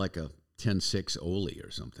 it was like a 10-6 Ole or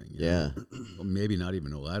something. Yeah. Well, maybe not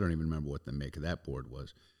even Ole. I don't even remember what the make of that board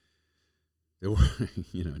was. There were,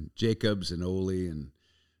 Jacobs and Ole and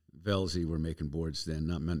Velzy were making boards then,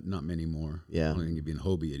 not many more. Yeah. I don't think even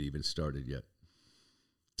Hobie had even started yet.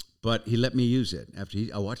 But he let me use it.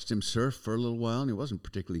 I watched him surf for a little while, and he wasn't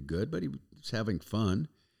particularly good, but he was having fun,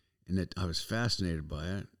 and I was fascinated by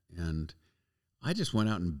it. And I just went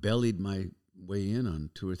out and bellied my way in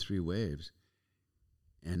on 2 or 3 waves.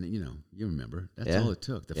 And, you remember, that's all it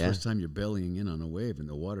took. The first time you're bellying in on a wave and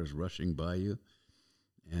the water's rushing by you.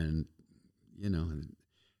 And,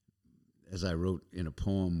 as I wrote in a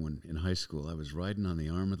poem when in high school, I was riding on the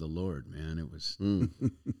arm of the Lord, man. It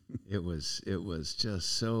was, it was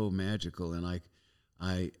just so magical. And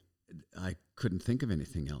I couldn't think of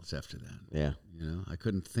anything else after that. Yeah. I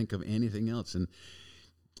couldn't think of anything else. And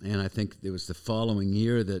And I think it was the following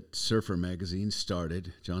year that Surfer magazine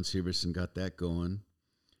started. John Severson got that going.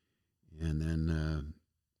 And then,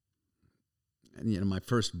 my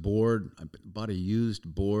first board, I bought a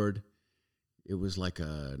used board. It was like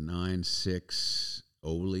a 9.6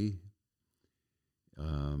 Ole.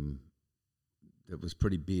 It was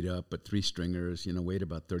pretty beat up, but 3 stringers, weighed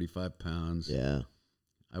about 35 pounds. Yeah.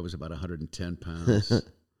 I was about 110 pounds.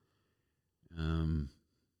 And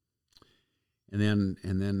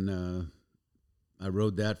then I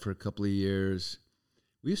rode that for a couple of years.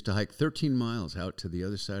 We used to hike 13 miles out to the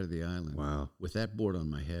other side of the island. Wow. With that board on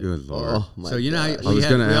my head. Good Lord. Oh, my So, gosh. I was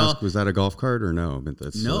going to ask, was that a golf cart or no? But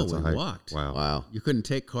that's No, that's a we hike. walked. Wow. Wow. You couldn't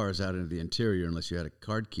take cars out into the interior unless you had a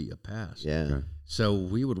card key, a pass. Yeah. Okay. So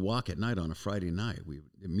we would walk at night on a Friday night.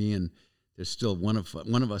 Me and there's still one of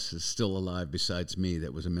us is still alive besides me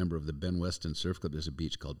that was a member of the Ben Weston Surf Club. There's a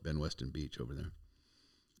beach called Ben Weston Beach over there.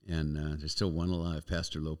 And there's still one alive,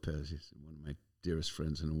 Pastor Lopez. He's one of my dearest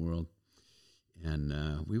friends in the world. And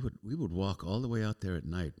we would walk all the way out there at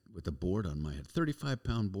night with a board on my head,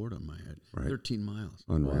 35-pound board on my head, Right. 13 miles.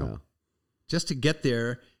 Unreal. Wow. Just to get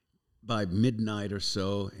there by midnight or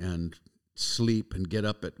so and sleep and get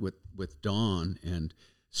up with dawn and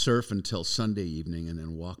surf until Sunday evening and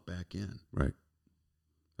then walk back in. Right.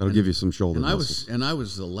 That'll give you some shoulder muscles. I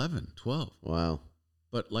was 11, 12. Wow.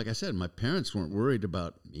 But like I said, my parents weren't worried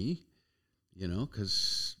about me,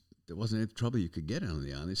 because there wasn't any trouble you could get on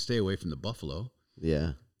the island. They stay away from the buffalo,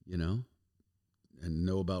 Yeah. and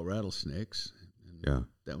know about rattlesnakes. And Yeah.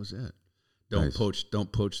 that was it. Nice.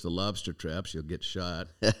 Don't poach the lobster traps. You'll get shot.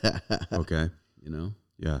 Okay.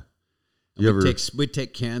 Yeah. We'd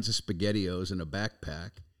take cans of SpaghettiOs in a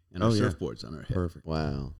backpack and our surfboards on our head. Perfect.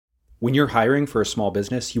 Wow. When you're hiring for a small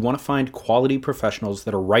business, you want to find quality professionals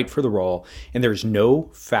that are right for the role, and there's no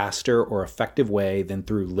faster or effective way than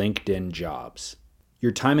through LinkedIn Jobs.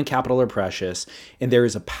 Your time and capital are precious, and there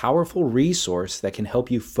is a powerful resource that can help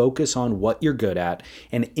you focus on what you're good at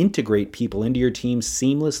and integrate people into your team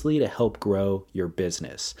seamlessly to help grow your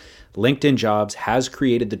business. LinkedIn Jobs has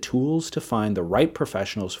created the tools to find the right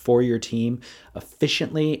professionals for your team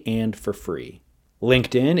efficiently and for free.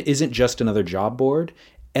 LinkedIn isn't just another job board.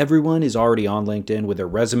 Everyone is already on LinkedIn with their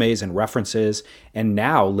resumes and references, and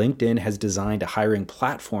now LinkedIn has designed a hiring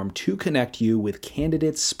platform to connect you with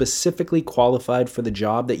candidates specifically qualified for the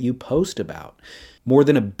job that you post about. More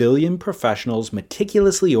than 1 billion professionals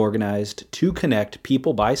meticulously organized to connect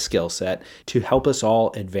people by skill set to help us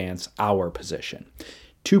all advance our position.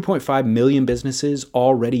 2.5 million businesses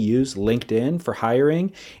already use LinkedIn for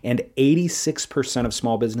hiring, and 86% of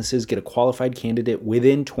small businesses get a qualified candidate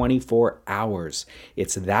within 24 hours.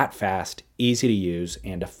 It's that fast, easy to use,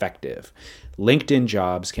 and effective. LinkedIn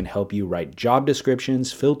Jobs can help you write job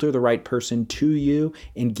descriptions, filter the right person to you,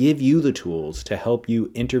 and give you the tools to help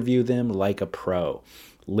you interview them like a pro.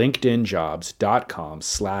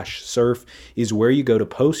 LinkedInjobs.com/surf is where you go to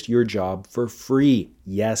post your job for free.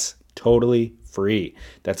 Yes, totally free.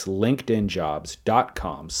 That's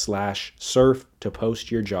LinkedInjobs.com/surf to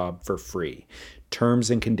post your job for free. Terms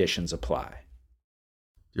and conditions apply.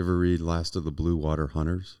 You ever read Last of the Blue Water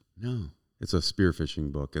Hunters? No. It's a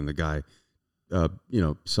spearfishing book, and the guy,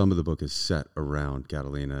 some of the book is set around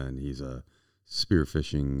Catalina, and he's a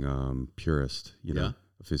spearfishing purist,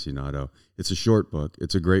 aficionado. It's a short book.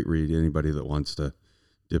 It's a great read. Anybody that wants to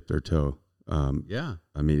dip their toe. Yeah.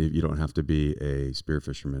 I mean, you don't have to be a spear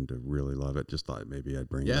fisherman to really love it. Just thought maybe I'd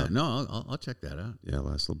bring it up. No, I'll check that out. Yeah,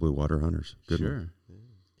 Last of the Blue Water Hunters. Good Sure. one.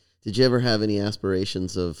 Did you ever have any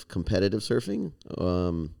aspirations of competitive surfing?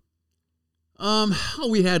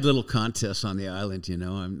 We had little contests on the island,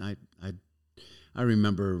 I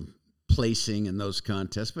remember placing in those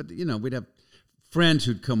contests, but we'd have friends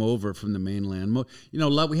who'd come over from the mainland.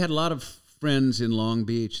 We had a lot of friends in Long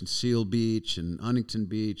Beach and Seal Beach and Huntington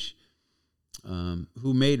Beach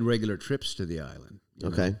who made regular trips to the island.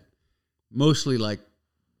 Okay. Mostly like,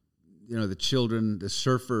 the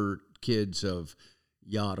surfer kids of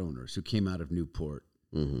yacht owners who came out of Newport,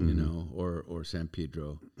 or San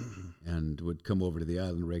Pedro, and would come over to the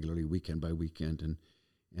island regularly, weekend by weekend.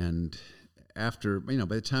 And after, by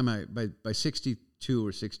the time by 62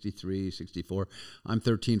 or 63, 64, I'm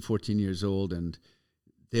 13, 14 years old, and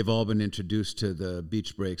they've all been introduced to the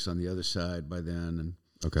beach breaks on the other side by then. And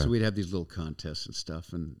so we'd have these little contests and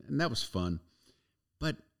stuff, and that was fun.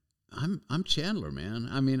 But I'm Chandler, man.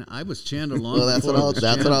 I mean, I was Chandler long Well, that's what I was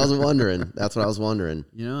wondering. That's what I was wondering.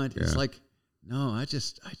 It's like, no, I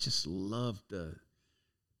just love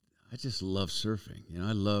surfing.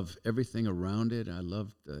 I love everything around it. I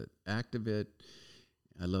love the act of it.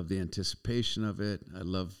 I love the anticipation of it. I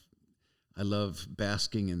love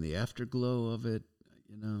basking in the afterglow of it.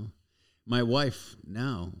 My wife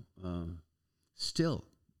now, still,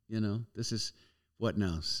 this is what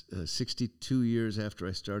now, 62 years after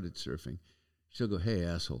I started surfing. She'll go, "Hey,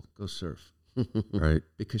 asshole, go surf." Right.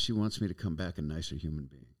 Because she wants me to come back a nicer human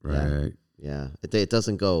being. Right. Yeah. It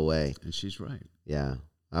doesn't go away. And she's right. Yeah.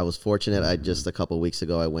 I was fortunate. I just a couple of weeks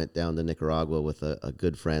ago, I went down to Nicaragua with a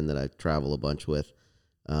good friend that I travel a bunch with.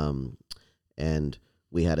 And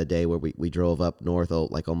we had a day where we drove up north,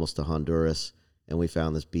 like almost to Honduras, and we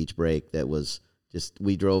found this beach break that was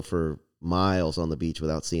we drove for miles on the beach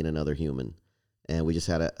without seeing another human. And we just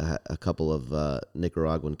had a couple of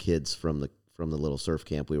Nicaraguan kids from the little surf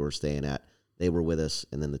camp we were staying at. They were with us,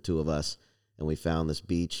 and then the two of us, and we found this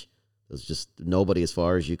beach. There was just nobody as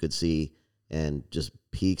far as you could see, and just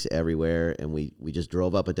peaks everywhere. And we just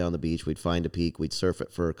drove up and down the beach. We'd find a peak. We'd surf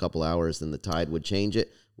it for a couple hours. Then the tide would change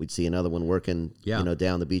it. We'd see another one working,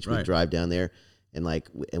 down the beach. Right. We'd drive down there, and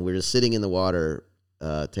we're just sitting in the water,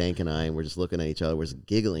 Tank and I, and we're just looking at each other. We're just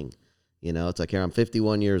giggling. It's like, here, I'm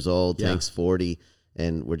 51 years old. Yeah. Tank's 40,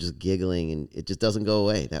 and we're just giggling, and it just doesn't go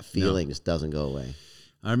away. That feeling just doesn't go away.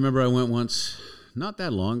 I remember I went once, not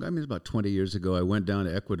that long. I mean, it was about 20 years ago. I went down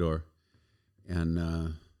to Ecuador, and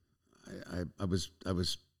I was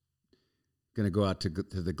going to go out to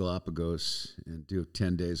the Galapagos and do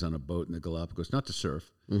 10 days on a boat in the Galapagos, not to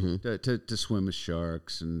surf, to swim with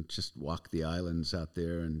sharks and just walk the islands out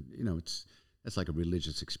there. And, that's like a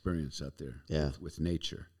religious experience out there with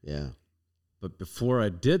nature. Yeah. But before I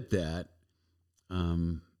did that,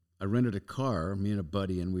 I rented a car, me and a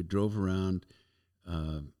buddy, and we drove around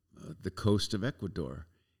the coast of Ecuador.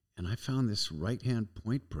 And I found this right-hand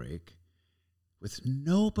point break with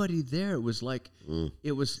nobody there. It was like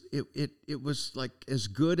it was like as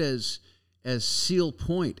good as Seal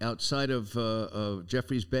Point outside of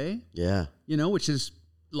Jeffreys Bay. Yeah. Which is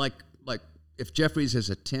like if Jeffreys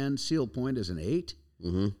is a 10, Seal Point is an 8.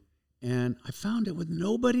 Mm-hmm. And I found it with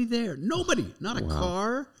nobody there. Nobody. Not a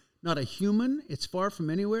car, not a human. It's far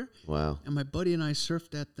from anywhere. Wow. And my buddy and I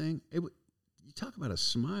surfed that thing. You talk about a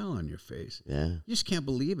smile on your face. Yeah. You just can't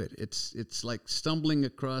believe it. It's like stumbling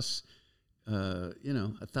across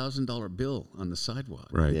 $1,000 bill on the sidewalk.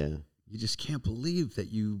 Right. Yeah. You just can't believe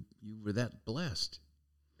that you were that blessed.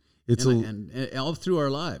 It's and all through our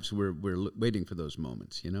lives, we're waiting for those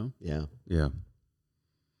moments. Yeah. Yeah.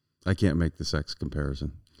 I can't make the sex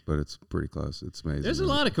comparison, but it's pretty close. It's amazing. There's a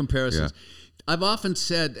lot of comparisons. Yeah. I've often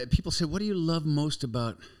said, people say, "What do you love most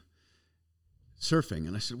about surfing?"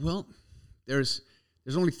 And I said, "Well, there's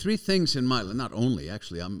only 3 things in my life. Not only,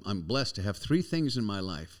 actually, I'm blessed to have 3 things in my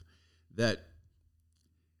life that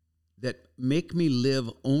make me live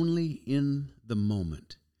only in the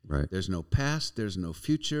moment." Right. There's no past, there's no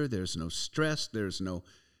future, there's no stress, there's no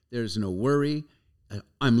worry.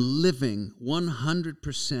 I'm living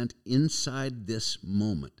 100% inside this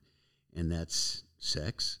moment. And that's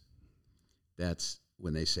sex. That's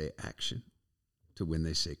when they say action to when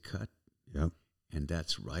they say cut. Yep. And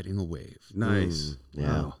that's riding a wave. Nice. Yeah.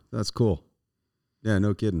 Wow. That's cool. Yeah,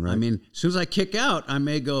 no kidding, right? I mean, as soon as I kick out, I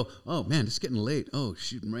may go, "Oh, man, it's getting late. Oh,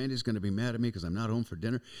 shoot, Randy's going to be mad at me because I'm not home for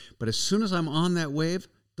dinner." But as soon as I'm on that wave,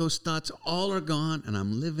 those thoughts all are gone, and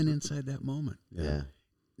I'm living inside that moment. Yeah.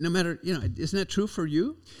 No matter, isn't that true for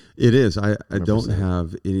you? It is. I don't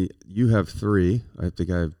have any. You have 3. I think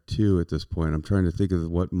I have 2 at this point. I'm trying to think of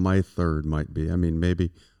what my third might be. I mean,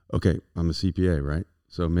 maybe, okay, I'm a CPA, right?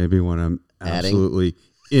 So maybe when I'm absolutely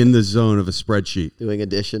in the zone of a spreadsheet. Doing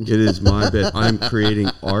addition. It is my bit. I'm creating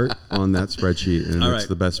art on that spreadsheet, and it's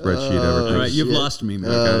the best spreadsheet ever. All right, you've lost me, man.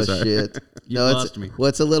 Oh, shit. You've lost me. Well,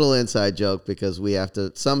 it's a little inside joke because we have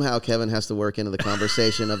to, somehow Kevin has to work into the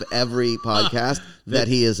conversation of every podcast that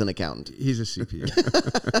he is an accountant. He's a CPA.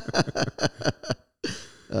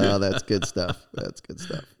 Oh, that's good stuff. That's good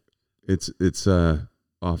stuff. It's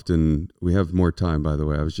often, we have more time, by the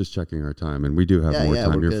way. I was just checking our time, and we do have more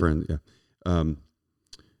time. Your friend,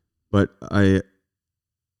 but I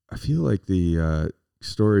feel like the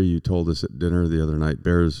story you told us at dinner the other night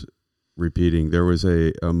bears repeating. There was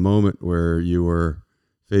a moment where you were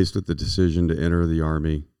faced with the decision to enter the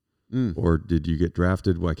Army, or did you get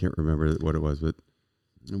drafted? Well, I can't remember what it was, but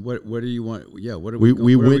what do you want? Yeah, where are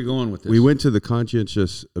we going with this? We went to the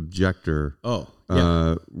conscientious objector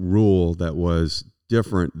rule that was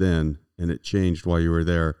different then, and it changed while you were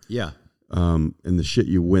there. Yeah. And the shit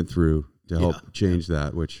you went through to help change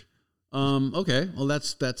that, which... Okay. Well,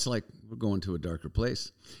 that's like we're going to a darker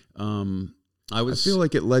place. I feel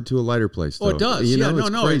like it led to a lighter place, though. Oh, it does.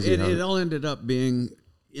 Crazy it all ended up being,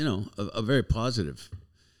 a very positive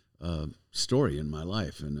story in my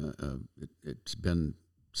life, and it's been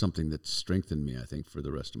something that's strengthened me, I think, for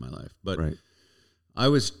the rest of my life. But right. I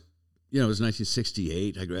was it was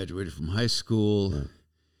 1968. I graduated from high school. Yeah.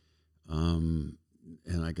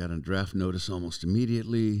 And I got a draft notice almost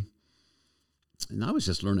immediately. And I was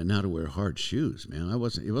just learning how to wear hard shoes, man.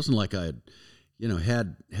 It wasn't like I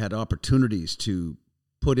had, had opportunities to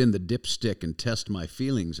put in the dipstick and test my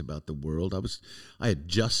feelings about the world. I had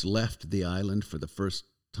just left the island for the first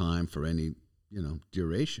time for any,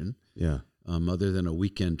 duration. Yeah. Other than a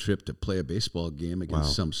weekend trip to play a baseball game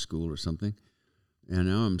against some school or something. And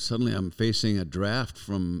now I'm facing a draft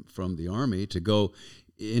from the Army to go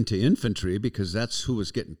into infantry because that's who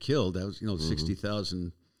was getting killed. That was,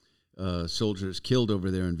 60,000 soldiers killed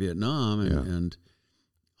over there in Vietnam. And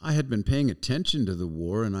I had been paying attention to the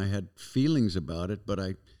war and I had feelings about it, but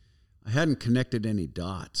I hadn't connected any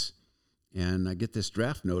dots. And I get this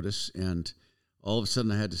draft notice and all of a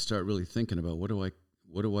sudden I had to start really thinking about what do I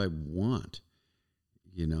want?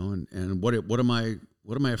 And what am I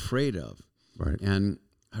afraid of? Right. And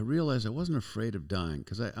I realized I wasn't afraid of dying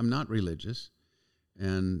because I'm not religious.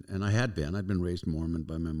 And I'd been raised Mormon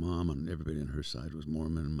by my mom, and everybody on her side was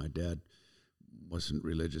Mormon, and my dad wasn't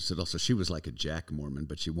religious at all. So she was like a Jack Mormon,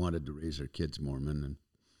 but she wanted to raise her kids Mormon, and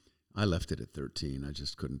I left it at 13. I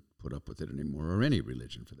just couldn't put up with it anymore, or any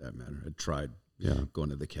religion for that matter. I'd tried going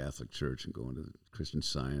to the Catholic Church and going to the Christian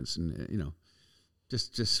Science, and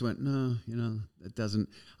just went, no, it doesn't.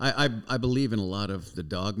 I believe in a lot of the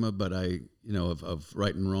dogma, but of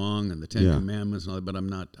right and wrong and the Ten Commandments and all that, but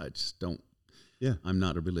I just don't. Yeah. I'm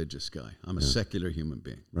not a religious guy. I'm a secular human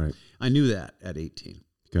being. Right. I knew that at 18.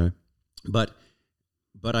 Okay. But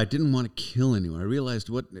I didn't want to kill anyone. I realized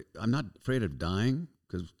I'm not afraid of dying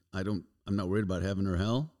because I'm not worried about heaven or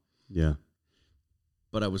hell. Yeah.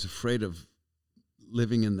 But I was afraid of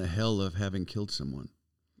living in the hell of having killed someone.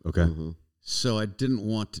 Okay. Mm-hmm. So I didn't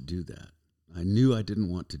want to do that. I knew I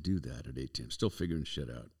didn't want to do that at 18. I'm still figuring shit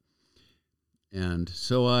out. And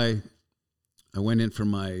so I went in for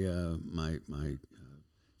my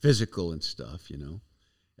physical and stuff,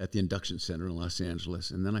 at the induction center in Los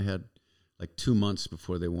Angeles. And then I had like 2 months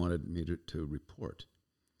before they wanted me to report.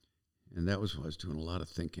 And that was when I was doing a lot of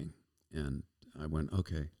thinking. And I went,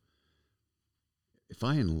 okay, if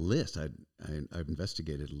I enlist, I've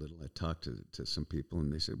investigated a little. I talked to some people,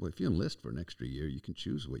 and they said, well, if you enlist for an extra year, you can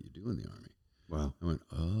choose what you do in the Army. Wow. I went,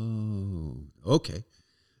 oh, okay.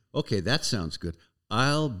 Okay, that sounds good.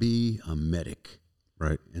 I'll be a medic.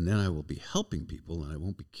 Right. And then I will be helping people, and I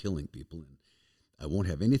won't be killing people, and I won't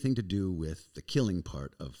have anything to do with the killing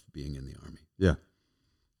part of being in the Army. Yeah.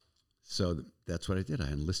 So that's what I did. I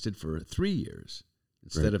enlisted for 3 years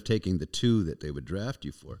instead of taking the 2 that they would draft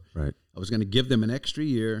you for. Right. I was going to give them an extra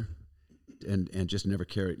year and just never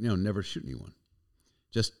never shoot anyone.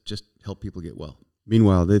 Just help people get well.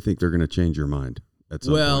 Meanwhile, they think they're going to change your mind at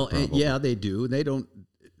some point. Yeah, they do. They don't.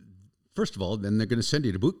 First of all, then they're going to send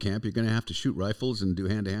you to boot camp. You're going to have to shoot rifles and do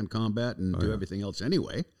hand-to-hand combat and do everything else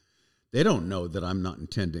anyway. They don't know that I'm not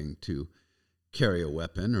intending to carry a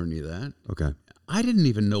weapon or any of that. Okay. I didn't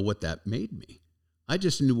even know what that made me. I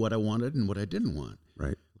just knew what I wanted and what I didn't want.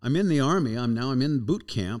 Right. I'm in the Army. I'm in boot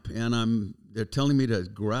camp, and they're telling me to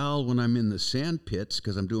growl when I'm in the sand pits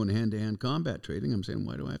because I'm doing hand-to-hand combat training. I'm saying,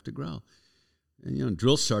 why do I have to growl? And,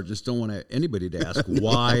 drill sergeants don't want anybody to ask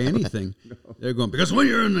why anything. No. They're going, because when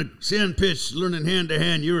you're in the sand pits learning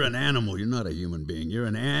hand-to-hand, you're an animal. You're not a human being. You're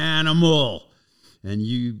an animal. And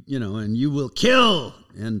you will kill.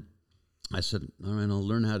 And I said, all right, I'll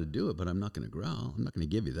learn how to do it, but I'm not going to growl. I'm not going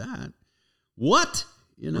to give you that. What?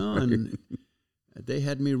 And they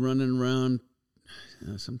had me running around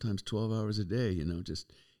sometimes 12 hours a day,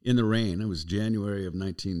 just in the rain. It was January of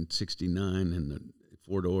 1969 in the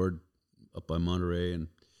Fort Ord up by Monterey, and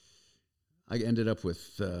I ended up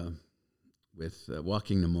with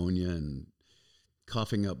walking pneumonia and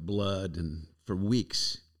coughing up blood, and for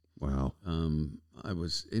weeks. Wow. I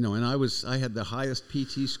had the highest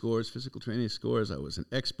PT scores, physical training scores. I was an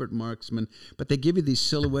expert marksman, but they give you these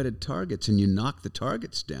silhouetted targets, and you knock the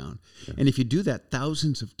targets down. Yeah. And if you do that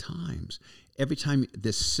thousands of times, every time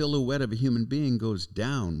this silhouette of a human being goes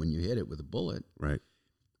down when you hit it with a bullet. Right.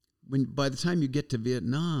 By the time you get to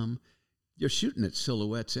Vietnam, you're shooting at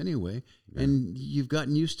silhouettes anyway, and you've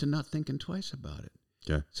gotten used to not thinking twice about it.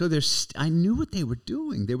 Okay. So I knew what they were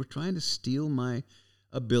doing. They were trying to steal my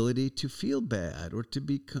ability to feel bad or to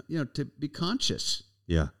be conscious.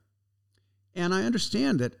 Yeah. And I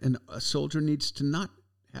understand that a soldier needs to not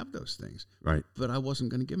have those things. Right. But I wasn't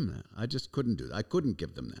going to give them that. I just couldn't do that. I couldn't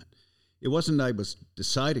give them that. It wasn't I was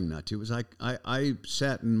deciding not to. It was I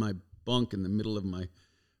sat in my bunk in the middle of my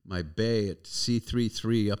bay at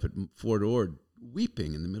C33 up at Fort Ord,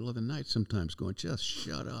 weeping in the middle of the night sometimes, going, just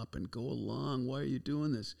shut up and go along. Why are you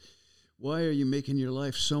doing this? why are you making your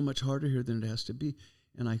life so much harder here than it has to be?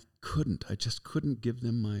 And I just couldn't give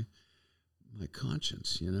them my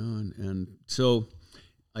conscience, and so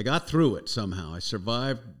I got through it somehow. I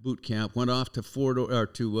survived boot camp, went off to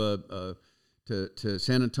to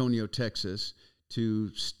San Antonio, Texas,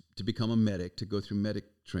 to become a medic, to go through medic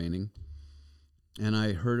training. And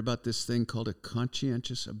I heard about this thing called a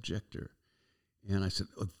conscientious objector. And I said,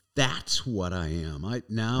 oh, that's what I am. I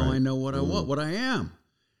know what I am.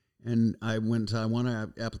 And I won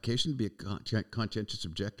an application to be a conscientious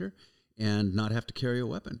objector and not have to carry a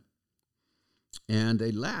weapon. And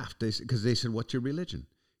they laughed because they said, what's your religion?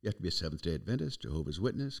 You have to be a Seventh-day Adventist, Jehovah's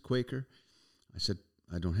Witness, Quaker. I said,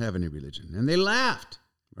 I don't have any religion. And they laughed.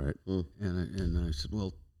 Right. And I said,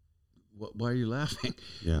 well, why are you laughing?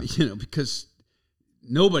 Yeah. Because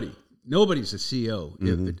nobody's a CO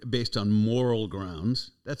based on moral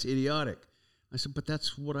grounds. That's idiotic. I said, but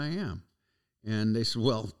that's what I am. And they said,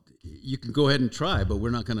 well, you can go ahead and try, but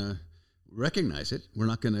we're not going to recognize it. We're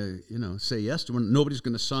not going to, say yes to it. Nobody's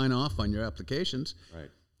going to sign off on your applications. Right.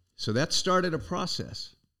 So that started a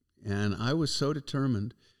process. And I was so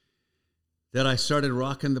determined that I started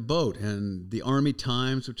rocking the boat. And the Army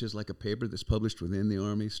Times, which is like a paper that's published within the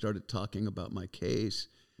Army, started talking about my case.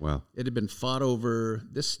 Wow. It had been fought over,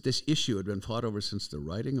 this issue had been fought over since the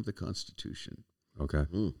writing of the Constitution. Okay.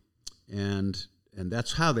 And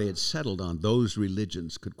that's how they had settled on those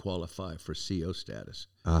religions could qualify for CO status.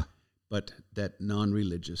 But that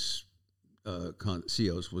non-religious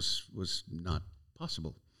COs was not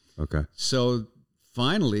possible. Okay. So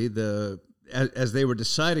finally, as they were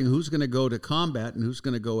deciding who's going to go to combat and who's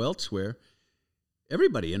going to go elsewhere,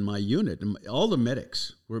 everybody in my unit, all the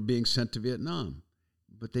medics, were being sent to Vietnam.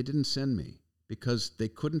 But they didn't send me because they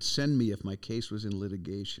couldn't send me if my case was in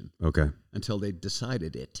litigation. Okay. Until they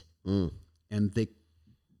decided it. And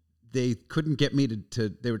they couldn't get me to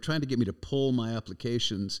they were trying to get me to pull my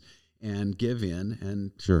applications and give in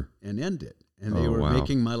and end it. And they were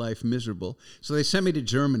making my life miserable. So they sent me to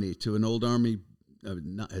Germany, to an old army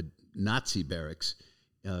Nazi barracks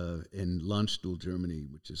in Landstuhl, Germany,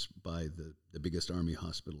 which is by the biggest army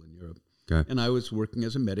hospital in Europe. Okay. And I was working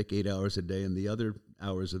as a medic 8 hours a day, and the other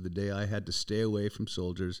hours of the day I had to stay away from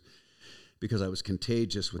soldiers because I was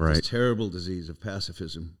contagious with this terrible disease of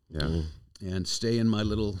pacifism. Yeah. And stay in my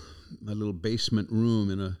little basement room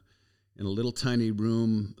in a little tiny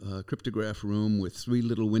room, cryptograph room with 3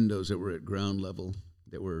 little windows that were at ground level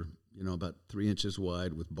that were, about 3 inches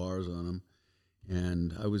wide with bars on them.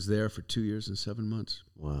 And I was there for 2 years and 7 months.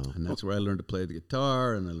 Wow. And that's where I learned to play the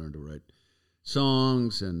guitar, and I learned to write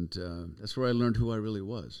songs, and that's where I learned who I really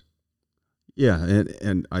was. Yeah,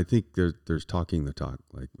 and I think there's talking the talk,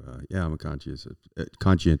 like, I'm a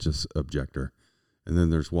conscientious objector. And then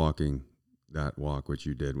there's walking that walk, which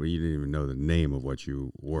you did, where you didn't even know the name of what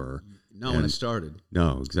you were. Not when I started.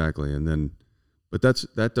 No, exactly. And then, but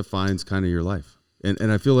that defines kind of your life.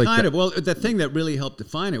 And I feel like well, the thing that really helped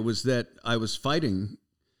define it was that I was fighting,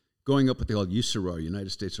 going up what they called USARAR,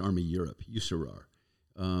 United States Army Europe, USARAR,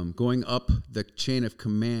 going up the chain of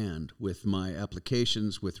command with my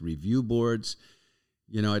applications, with review boards.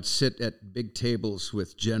 I'd sit at big tables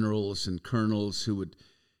with generals and colonels who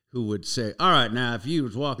would say, all right, now, if you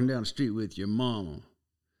was walking down the street with your mama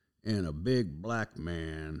and a big black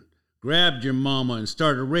man grabbed your mama and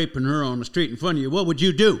started raping her on the street in front of you, what would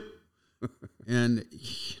you do? And,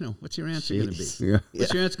 what's your answer going to be? Yeah.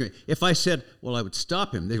 What's your answer going to be? If I said, well, I would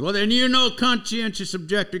stop him, well, then you're no conscientious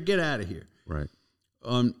objector, get out of here. Right.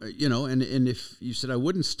 And if you said I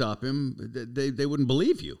wouldn't stop him, they wouldn't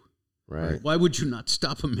believe you. Right. Why would you not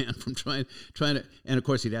stop a man from trying to, and of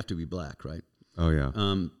course he'd have to be black, right? Oh, yeah.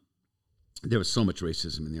 There was so much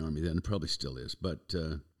racism in the Army then, probably still is. But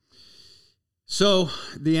so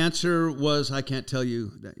the answer was, I can't tell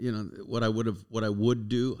you that, what I would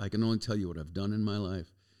do. I can only tell you what I've done in my life,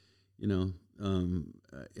 and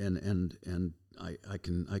I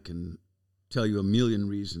can tell you a million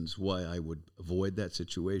reasons why I would avoid that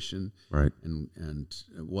situation, right? And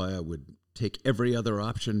why I would take every other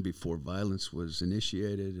option before violence was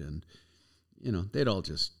initiated, and they'd all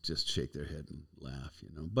just shake their head and laugh,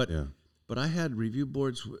 But I had review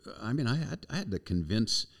boards. I mean, I had to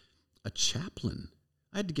convince a chaplain.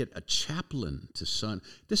 I had to get a chaplain to sign.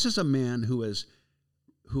 This is a man who has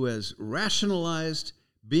rationalized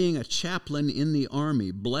being a chaplain in the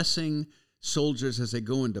Army, blessing soldiers as they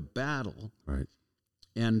go into battle, right?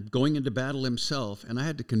 And going into battle himself. And I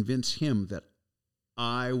had to convince him that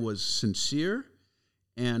I was sincere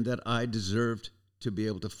and that I deserved to be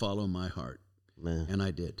able to follow my heart. Man. And I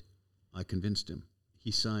did. I convinced him. He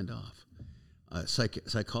signed off.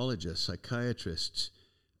 Psychologists, psychiatrists,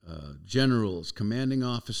 generals, commanding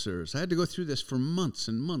officers. I had to go through this for months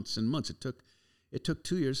and months and months. It took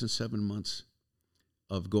 2 years and 7 months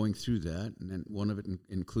of going through that, and then one of it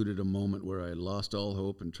included a moment where I lost all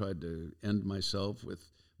hope and tried to end myself with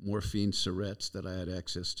morphine syrettes that I had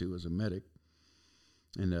access to as a medic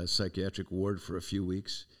in a psychiatric ward for a few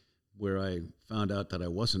weeks, where I found out that I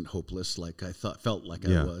wasn't hopeless like I felt like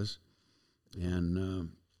I was, and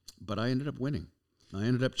but I ended up winning. I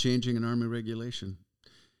ended up changing an Army regulation.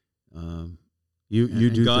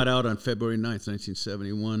 You got out on February 9th,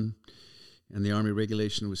 1971, and the Army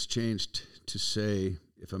regulation was changed to say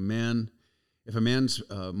if a man's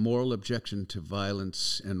moral objection to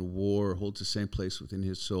violence and war holds the same place within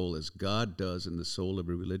his soul as God does in the soul of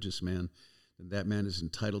a religious man, then that man is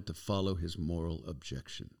entitled to follow his moral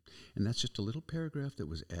objection. And that's just a little paragraph that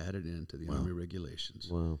was added into the Army regulations.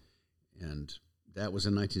 Wow. And that was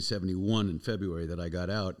in 1971 in February that I got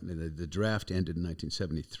out. The draft ended in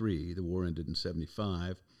 1973. The war ended in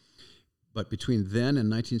 75. But between then and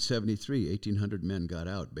 1973, 1,800 men got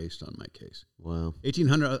out based on my case. Wow.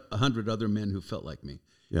 1,800 other men who felt like me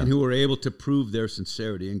and who were able to prove their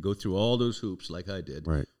sincerity and go through all those hoops like I did,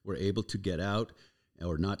 were able to get out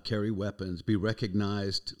or not carry weapons, be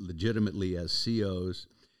recognized legitimately as COs.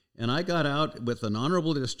 And I got out with an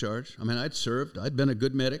honorable discharge. I mean, I'd served. I'd been a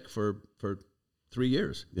good medic for 3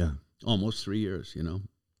 years. Yeah. Almost 3 years, you know.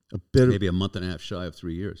 Maybe a month and a half shy of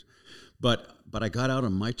 3 years. But I got out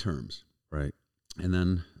on my terms. Right. And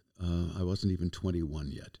then I wasn't even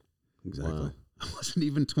 21 yet. Exactly. Wow. I wasn't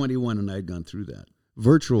even 21 and I'd gone through that.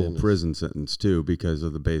 Virtual prison sentence, too, because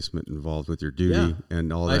of the basement involved with your duty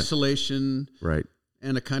and all that. Isolation. Right.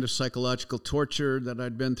 And a kind of psychological torture that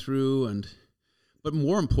I'd been through. But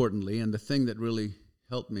more importantly, and the thing that really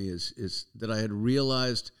helped me is that I had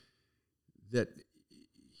realized that,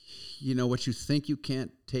 you know, what you think you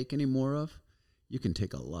can't take any more of, you can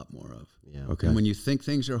take a lot more of. Yeah. Okay. And when you think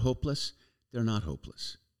things are hopeless, they're not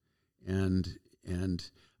hopeless. And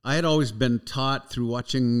I had always been taught through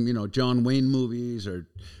watching, you know, John Wayne movies or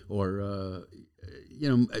you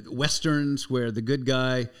know, westerns where the good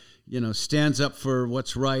guy, you know, stands up for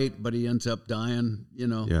what's right, but he ends up dying. You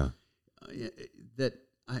know. Yeah.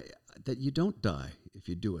 That you don't die if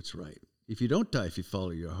you do what's right. If you don't die, if you follow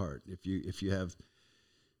your heart, if you have,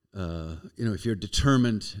 you know, if you're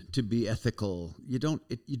determined to be ethical, you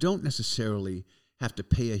don't necessarily have to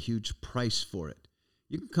pay a huge price for it.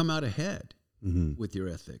 You can come out ahead with your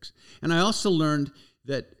ethics. And I also learned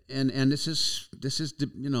that, and this is,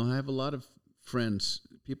 you know, I have a lot of friends,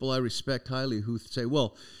 people I respect highly, who say,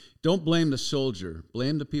 well, don't blame the soldier,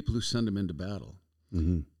 blame the people who send him into battle.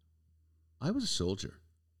 Mm-hmm. I was a soldier.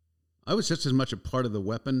 I was just as much a part of the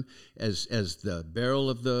weapon as the barrel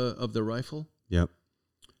of the rifle. Yep.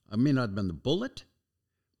 I may not have been the bullet,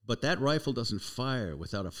 but that rifle doesn't fire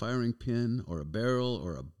without a firing pin or a barrel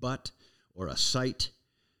or a butt or a sight.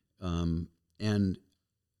 And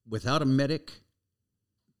without a medic,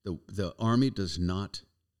 the Army does not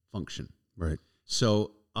function. Right.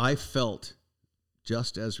 So I felt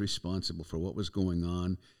just as responsible for what was going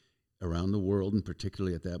on around the world, and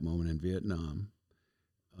particularly at that moment in Vietnam,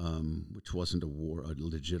 which wasn't a war, a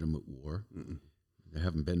legitimate war. Mm-mm. There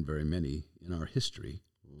haven't been very many in our history,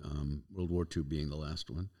 World War II being the last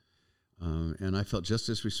one. And I felt just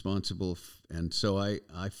as responsible, and so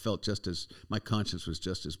I felt just as, my conscience was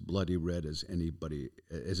just as bloody red as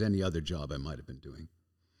any other job I might have been doing.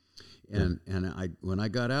 And when I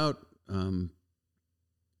got out,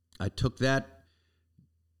 I took that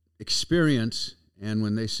experience. And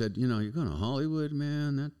when they said, you know, you're going to Hollywood,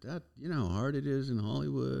 man, that you know how hard it is in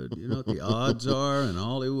Hollywood. You know what the odds are in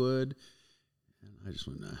Hollywood. And I just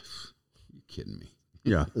went, you kidding me?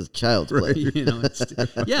 Yeah, it's child's play. You know,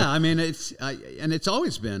 I mean, and it's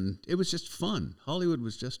always been. It was just fun. Hollywood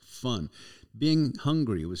was just fun. Being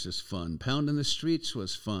hungry was just fun. Pounding the streets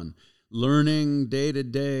was fun. Learning day to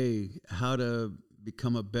day how to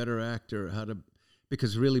become a better actor.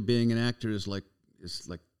 Because really being an actor is like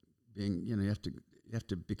being, you know, you have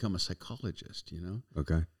to become a psychologist, you know.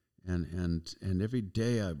 Okay. And every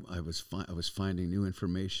day I was finding new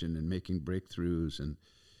information and making breakthroughs, and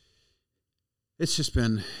it's just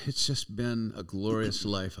been a glorious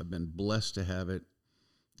life. I've been blessed to have it,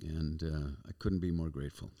 and I couldn't be more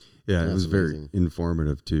grateful. Yeah, That's it was amazing. very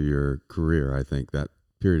informative to your career, I think, that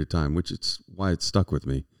period of time, which it's why it stuck with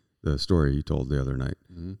me, the story you told the other night.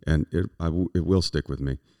 Mm-hmm. And it will stick with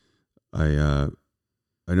me. I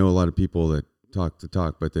know a lot of people that talk the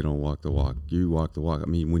talk, but they don't walk the walk. You walk the walk. I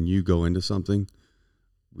mean, when you go into something,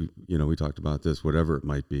 we talked about this, whatever it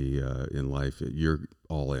might be in life, you're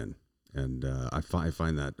all in. And I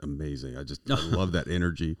find that amazing. I love that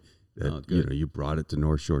energy That, good. you brought it to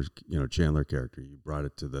North Shore's, Chandler character. You brought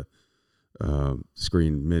it to the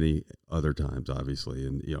screen many other times, obviously.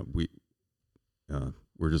 And,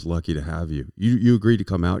 we're just lucky to have you. You agreed to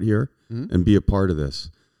come out here and be a part of this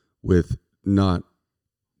there's not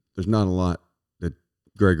a lot that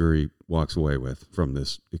Gregory walks away with from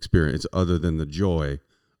this experience other than the joy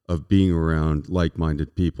of being around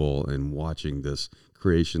like-minded people and watching this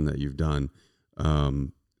creation that you've done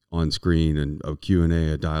on screen, and a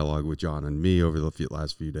Q&A, a dialogue with John and me over the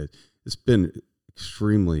last few days. It's been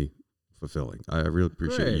extremely fulfilling. I really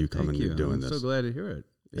appreciate you coming and doing this. I'm so glad to hear it.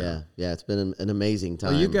 Yeah. It's been an amazing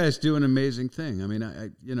time. Well, you guys do an amazing thing. I mean,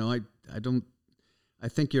 I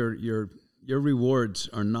think your rewards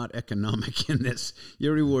are not economic in this.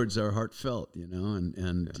 Your rewards are heartfelt,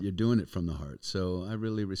 and you're doing it from the heart. So I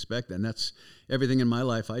really respect that. And that's everything in my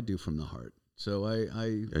life I do from the heart. So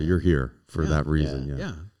you're here for that reason.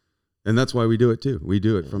 Yeah. And that's why we do it too. We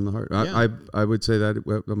do it from the heart. I would say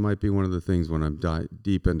that might be one of the things when I'm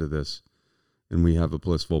deep into this and we have a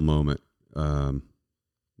blissful moment,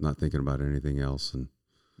 not thinking about anything else. And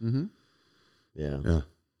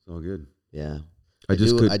it's all good. Yeah. I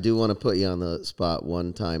do want to put you on the spot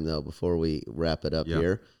one time though, before we wrap it up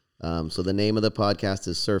here. So the name of the podcast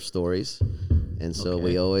is Surf Stories. And so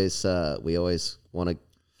we always want to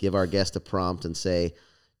give our guest a prompt and say,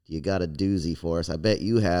 you got a doozy for us. I bet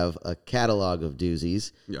you have a catalog of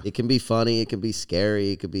doozies. Yeah. It can be funny. It can be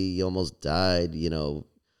scary. It could be you almost died,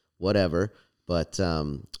 whatever. But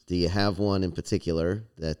do you have one in particular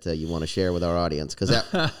that you want to share with our audience? Because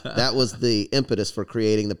that was the impetus for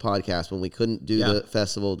creating the podcast when we couldn't do the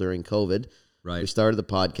festival during COVID. Right. We started the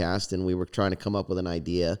podcast and we were trying to come up with an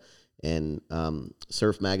idea. And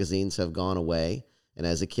surf magazines have gone away. And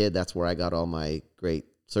as a kid, that's where I got all my great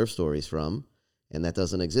surf stories from. And that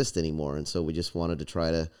doesn't exist anymore. And so we just wanted to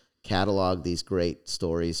try to catalog these great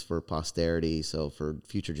stories for posterity, so for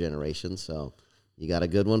future generations. So you got a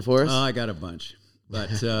good one for us? I got a bunch,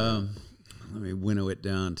 but let me winnow it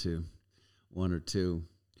down to one or two.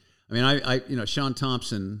 I mean, I Sean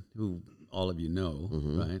Thompson, who all of you know,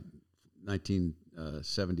 right?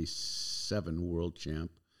 1977 world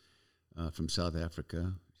champ from South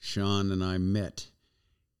Africa. Sean and I met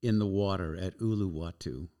in the water at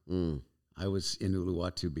Uluwatu. I was in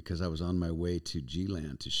Uluwatu because I was on my way to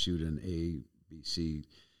G-Land to shoot an ABC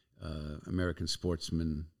American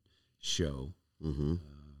Sportsman show. It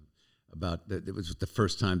was the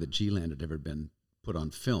first time that G-Land had ever been put on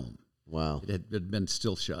film. Wow. It had been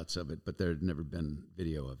still shots of it, but there had never been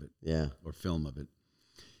video of it or film of it.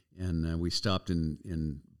 And we stopped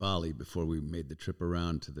in Bali before we made the trip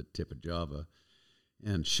around to the tip of Java.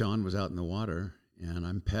 And Sean was out in the water, and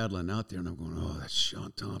I'm paddling out there, and I'm going, oh, that's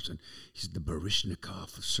Sean Thompson. He's the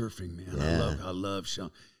Baryshnikov of surfing, man. Yeah. I love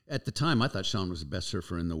Sean. At the time, I thought Sean was the best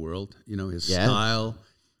surfer in the world. His style.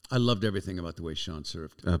 I loved everything about the way Sean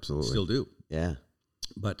surfed. Absolutely. Still do. Yeah.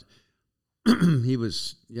 But he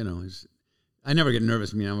was, I never get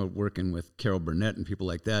nervous. I mean, I'm working with Carol Burnett and people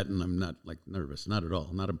like that, and I'm not, nervous. Not at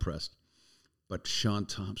all. Not impressed. But Sean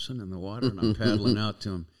Thompson in the water, and I'm paddling out to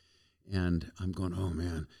him, and I'm going, oh,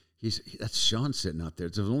 man. That's Sean sitting out there.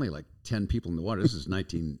 There was only 10 people in the water. This is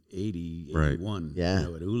 1980, 81,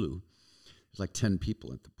 at Ulu. There's 10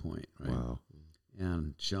 people at the point, right? Wow.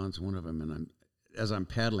 And Sean's one of them. And as I'm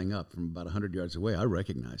paddling up from about 100 yards away, I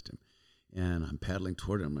recognized him. And I'm paddling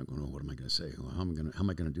toward him. I'm going, oh, what am I going to say? How am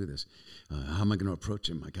I going to do this? How am I going to approach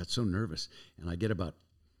him? I got so nervous. And I get about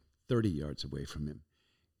 30 yards away from him.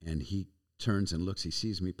 And he turns and looks. He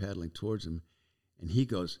sees me paddling towards him. And he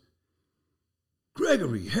goes,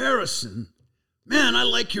 Gregory Harrison, man, I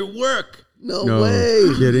like your work. No way.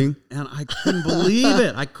 Kidding? And I couldn't believe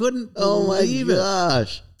it. I couldn't believe it. Oh, my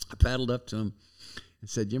gosh. I paddled up to him and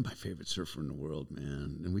said, you're my favorite surfer in the world,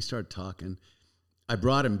 man. And we started talking. I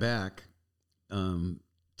brought him back to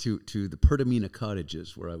the Pertamina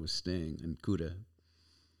Cottages where I was staying in Kuta,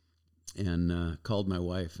 and called my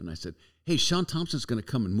wife, and I said, hey, Sean Thompson's going to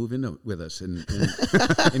come and move in with us in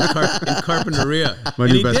Carpinteria. My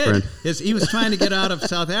new best friend. He was trying to get out of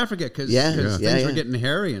South Africa because things were getting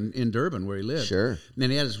hairy in Durban where he lived. Sure. And then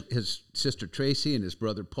he had his sister Tracy and his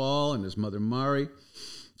brother Paul and his mother Mari.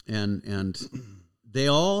 And they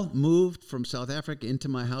all moved from South Africa into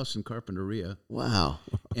my house in Carpinteria. Wow.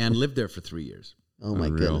 And lived there for 3 years. Oh, my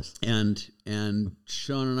goodness. And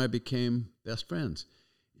Sean and I became best friends.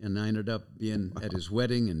 And I ended up being at his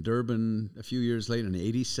wedding in Durban a few years later in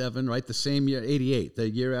 87, right? The same year, 88, the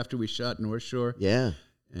year after we shot North Shore. Yeah.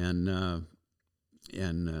 And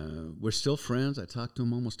we're still friends. I talk to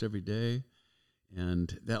him almost every day.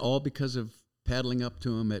 And that all because of paddling up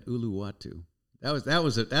to him at Uluwatu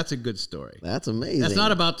That's a good story. That's amazing. That's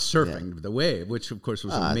not about surfing the wave, which of course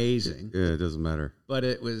was amazing. Yeah, it doesn't matter. But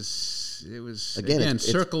it was again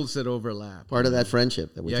it's circles that overlap. Part of that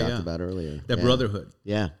friendship that we talked about earlier. That brotherhood.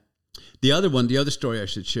 Yeah. The other story I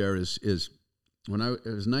should share is when it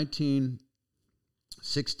was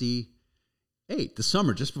 1968, the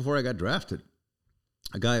summer just before I got drafted.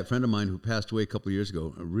 A friend of mine who passed away a couple of years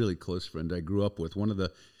ago, a really close friend I grew up with, one of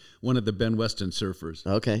the Ben Weston surfers.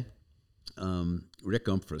 Okay. Rick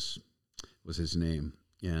Umphris was his name,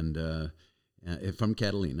 and from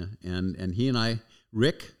Catalina, and he and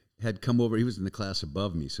Rick had come over. He was in the class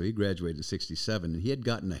above me, so he graduated in '67, and he had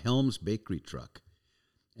gotten a Helms Bakery truck,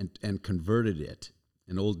 and converted it,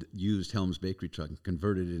 an old used Helms Bakery truck, and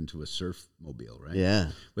converted it into a surf mobile, right?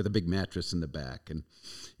 Yeah, with a big mattress in the back,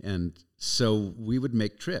 and so we would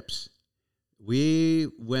make trips. We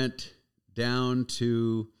went down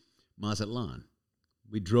to Mazatlan.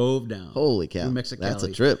 We drove down. Holy cow! Through Mexicali, that's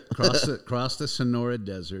a trip. across the Sonora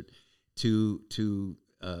Desert to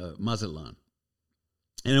Mazatlan,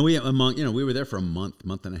 and we were there for a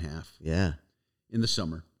month and a half. Yeah, in the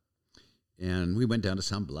summer, and we went down to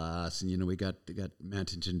San Blas, and we got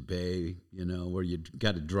Mantingan Bay, where you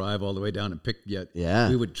got to drive all the way down and pick. Yeah,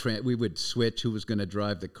 we would switch who was going to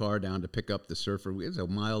drive the car down to pick up the surfer. It was a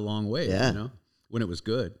mile long way. Yeah. When it was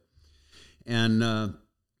good, and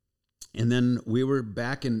then we were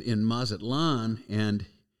back in Mazatlan, and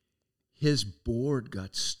his board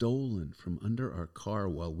got stolen from under our car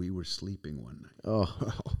while we were sleeping one night.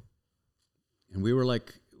 Oh, and we were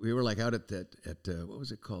like out at what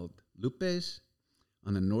was it called? Lupe's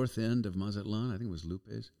on the north end of Mazatlan. I think it was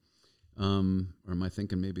Lupe's. Or am I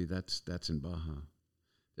thinking maybe that's in Baja?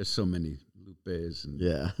 There's so many Lupe's. And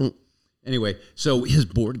yeah. Anyway, so his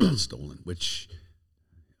board got stolen, which,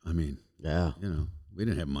 I mean, yeah, we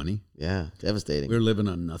didn't have money. Yeah, devastating. We were living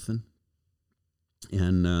on nothing,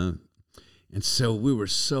 and so we were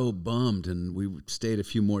so bummed, and we stayed a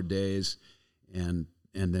few more days, and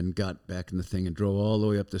then got back in the thing and drove all the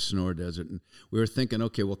way up the Sonora Desert, and we were thinking,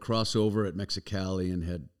 okay, we'll cross over at Mexicali and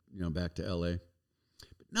head back to L.A.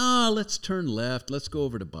 But no, let's turn left. Let's go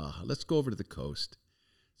over to Baja. Let's go over to the coast.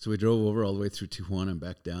 So we drove over all the way through Tijuana and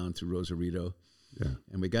back down through Rosarito,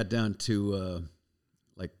 and we got down to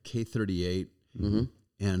like K38. Mm-hmm.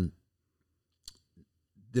 And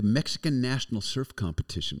the Mexican National Surf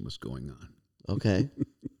Competition was going on. Okay.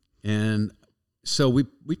 And so we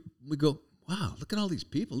go, wow, look at all these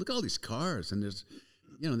people, look at all these cars, and there's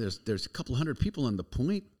a couple hundred people on the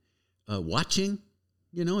point watching,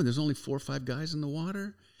 and there's only 4 or 5 guys in the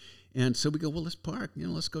water, and so we go, well, let's park,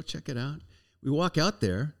 let's go check it out. We walk out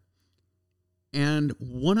there. And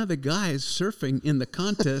one of the guys surfing in the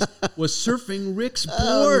contest was surfing Rick's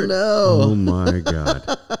board. Oh, no. Oh, my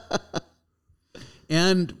God.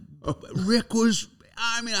 And Rick was,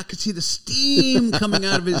 I could see the steam coming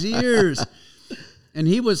out of his ears. And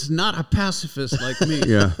he was not a pacifist like me.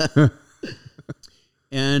 Yeah.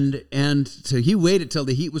 And so he waited till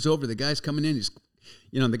the heat was over. The guy's coming in.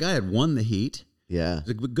 The guy had won the heat. Yeah.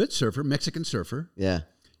 He's a good surfer, Mexican surfer. Yeah.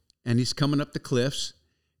 And he's coming up the cliffs.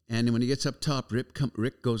 And when he gets up top,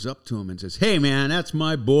 Rick goes up to him and says, "Hey, man, that's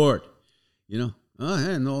my board." Oh,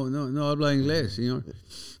 hey, no habla inglés,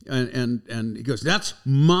 And he goes, "That's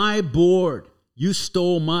my board. You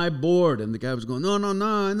stole my board." And the guy was going, "No,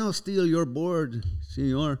 I don't steal your board,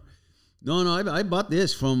 senor. No, I bought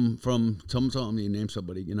this from some. He named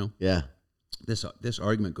somebody, Yeah. This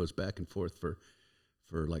argument goes back and forth for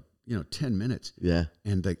like 10 minutes. Yeah.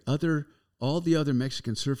 And all the other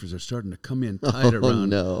Mexican surfers are starting to come in tight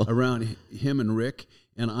around him and Rick,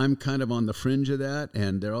 and I'm kind of on the fringe of that,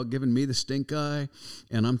 and they're all giving me the stink eye,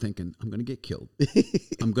 and I'm thinking, I'm going to get killed.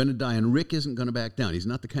 I'm going to die, and Rick isn't going to back down. He's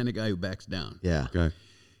not the kind of guy who backs down. Yeah. Okay.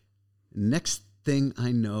 Next thing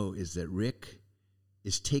I know is that Rick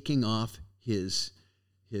is taking off his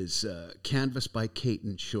Canvas by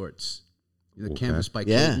Caton shorts. The Canvas by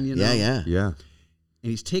Caton, Yeah. And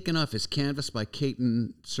he's taking off his Canvas by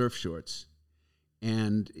Caton surf shorts.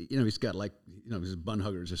 And, he's got his bun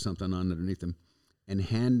huggers or something on underneath him, and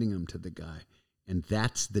handing them to the guy. And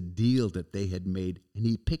that's the deal that they had made. And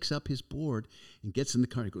he picks up his board and gets in the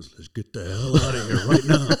car. He goes, "Let's get the hell out of here right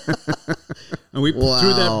now." And we threw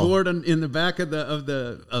that board in the back of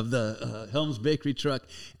the Helms Bakery truck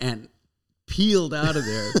and peeled out of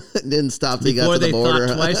there. Didn't stop till he got to the border. Before they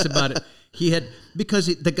thought twice about it.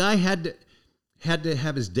 Because the guy had to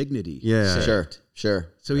have his dignity. Yeah. saved. Sure.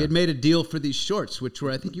 So he had made a deal for these shorts, which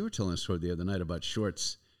were, I think you were telling a story the other night about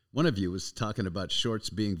shorts. One of you was talking about shorts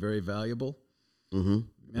being very valuable.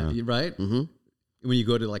 Mm-hmm. Right? Mm-hmm. when you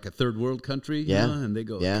go to like a third world country, Yeah. you know, and they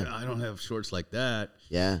go, Yeah. I don't have shorts like that.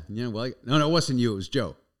 Yeah. Yeah, well, no, it wasn't you. It was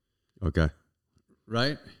Joe, Okay.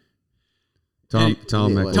 right? Tom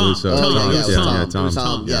Tom, Macaluso.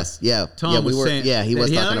 Tom. Yes. Yeah. Tom yeah, was saying, yeah, he was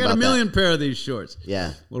that, talking I got about a million that. pair of these shorts.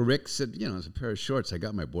 Yeah. Well, Rick said, it's a pair of shorts. I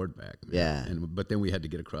got my board back. Man. Yeah. But then we had to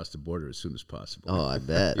get across the border as soon as possible. Oh, I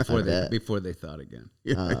bet. before they thought again.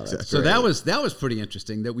 That's So great. that was pretty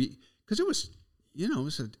interesting because it was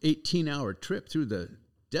an 18-hour trip through the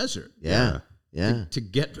desert. Yeah. Yeah. To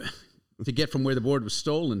get from where the board was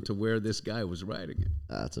stolen to where this guy was riding it.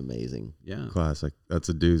 That's amazing. Yeah. Classic. That's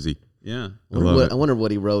a doozy. Yeah. I wonder what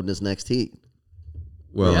he rode in his next heat.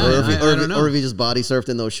 Well, Yeah. I don't know. Or if he just body surfed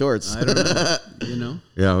in those shorts. I don't know.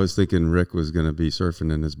 yeah, I was thinking Rick was going to be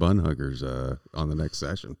surfing in his bun huggers on the next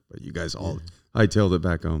session, but you guys all hightailed it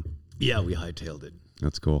back home. Yeah, we hightailed it.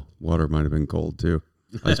 That's cool. Water might have been cold too.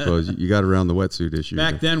 I suppose you got around the wetsuit issue.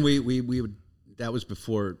 Back then, we would. That was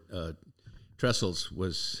before Trestles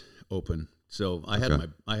was open, so I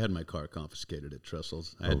had my car confiscated at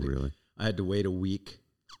Trestles. Really? I had to wait a week,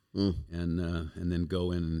 and then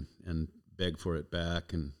go in and beg for it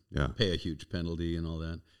back and pay a huge penalty and all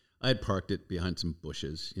that. I had parked it behind some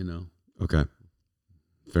bushes, Okay.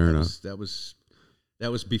 Fair enough. That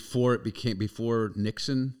was before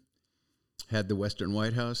Nixon had the Western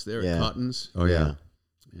White House there at Cotton's. Oh yeah.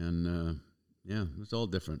 And it was all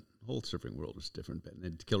different. The whole surfing world was different.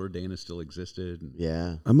 And Killer Dana still existed. And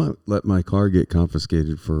Yeah. I might let my car get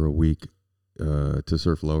confiscated for a week to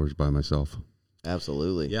surf lowers by myself.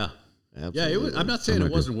 Absolutely. Yeah. Absolutely. Yeah, it was, I'm not saying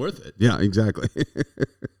it wasn't worth it. Yeah, exactly.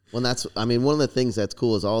 Well, one of the things that's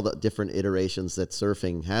cool is all the different iterations that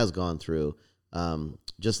surfing has gone through.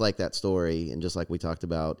 Just like that story, and just like we talked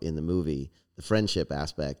about in the movie, the friendship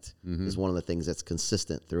aspect is one of the things that's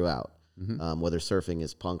consistent throughout. Whether surfing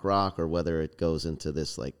is punk rock or whether it goes into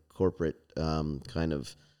this like corporate kind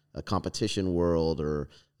of a competition world, or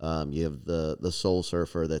you have the soul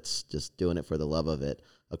surfer that's just doing it for the love of it.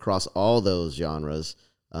 Across all those genres,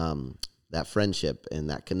 that friendship and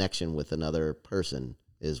that connection with another person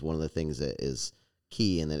is one of the things that is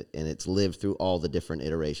key, and it's lived through all the different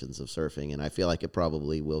iterations of surfing, and I feel like it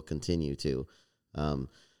probably will continue to.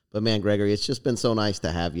 But man, Gregory, it's just been so nice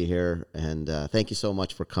to have you here, and thank you so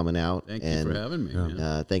much for coming out. Thank you for having me.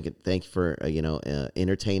 Man. Thank you for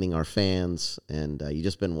entertaining our fans, and you've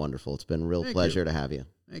just been wonderful. It's been a real pleasure to have you.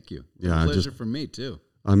 Thank you. Yeah, Pleasure for me too.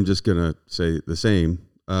 I'm just gonna say the same,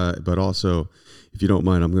 but also, if you don't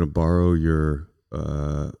mind, I'm gonna borrow your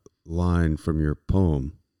line from your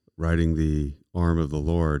poem, "Riding the Arm of the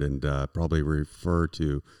Lord," and probably refer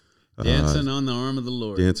to dancing on the arm of the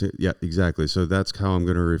Lord. Dancing, yeah, exactly. So that's how I'm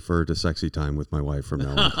going to refer to sexy time with my wife from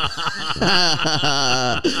now on.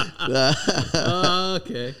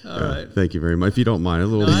 Okay, all right. Thank you very much. If you don't mind, a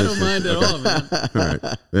little. No, I don't mind at all, man. All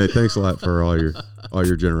right. Hey, thanks a lot for all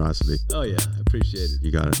your generosity. Oh yeah, I appreciate it.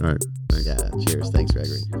 You got it. All right. Thanks. Yeah, cheers. Thanks,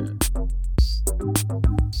 Gregory.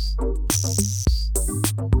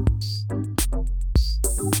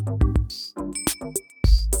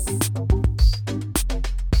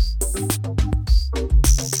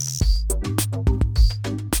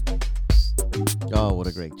 Oh, what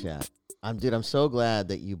a great chat. I'm so glad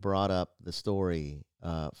that you brought up the story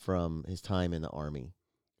from his time in the Army.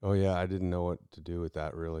 Oh yeah, I didn't know what to do with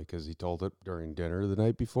that really, because he told it during dinner the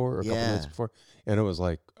night before, or a couple nights before, and it was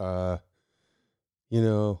like, I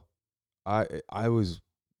was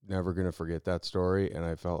never gonna forget that story, and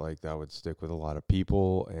I felt like that would stick with a lot of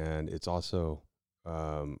people, and it's also,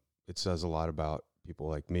 it says a lot about people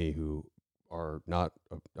like me who are not.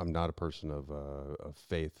 I'm not a person of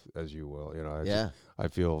faith, as you will. I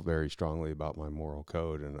feel very strongly about my moral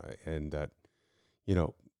code, and that,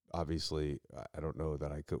 obviously, I don't know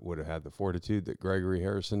that I would have had the fortitude that Gregory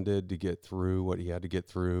Harrison did to get through what he had to get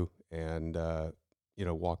through, and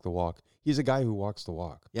walk the walk. He's a guy who walks the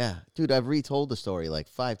walk. Yeah, dude, I've retold the story like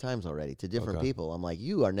 5 times already to different people. I'm like,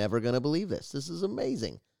 you are never gonna believe this. This is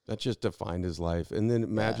amazing. That just defined his life. And then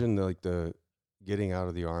imagine the getting out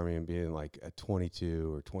of the Army and being like at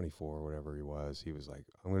 22 or 24 or whatever he was like,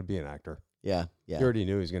 I'm going to be an actor. Yeah. He already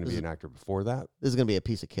knew he was going to be an actor before that. This is going to be a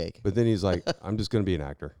piece of cake. But then he's like, I'm just going to be an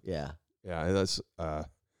actor. Yeah. Yeah. And that's,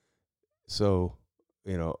 so,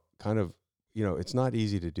 kind of, it's not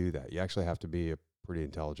easy to do that. You actually have to be a pretty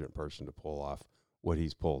intelligent person to pull off what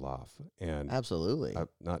he's pulled off. And absolutely.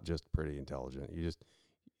 Not just pretty intelligent. You just,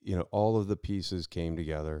 all of the pieces came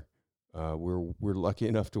together. We're lucky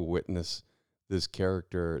enough to witness this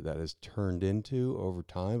character that has turned into over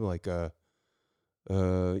time, like a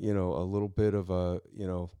little bit of a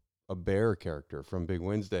bear character from Big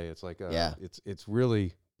Wednesday. It's like, it's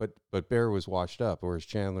really, but Bear was washed up, whereas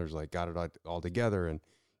Chandler's like got it all together. And,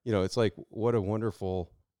 you know, it's like, what a wonderful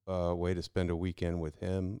way to spend a weekend with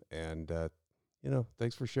him. And, you know,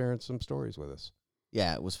 thanks for sharing some stories with us.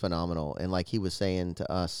 Yeah, it was phenomenal. And like he was saying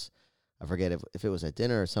to us, I forget if it was at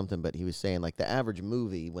dinner or something, but he was saying like the average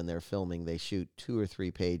movie when they're filming, they shoot 2 or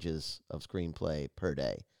 3 pages of screenplay per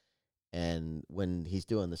day. And when he's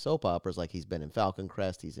doing the soap operas, like he's been in Falcon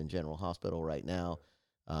Crest, he's in General Hospital right now,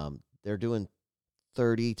 they're doing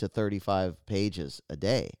 30 to 35 pages a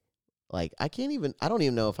day. Like I don't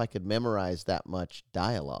even know if I could memorize that much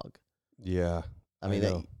dialogue. Yeah. I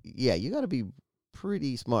mean, you got to be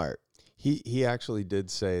pretty smart. He actually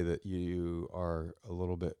did say that you are a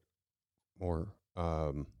little bit more,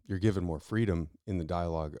 you're given more freedom in the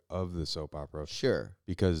dialogue of the soap opera. Sure.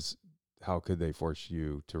 Because how could they force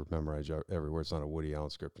you to memorize every word? It's not a Woody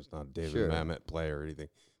Allen script. It's not a David Mamet play or anything.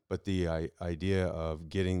 But the idea of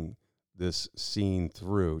getting this scene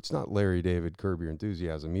through, it's not Larry David, Curb Your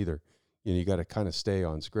Enthusiasm either. You know, you got to kind of stay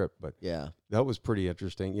on script. But yeah, that was pretty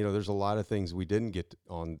interesting. You know, there's a lot of things we didn't get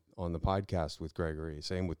on the podcast with Gregory.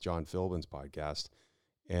 Same with John Philbin's podcast.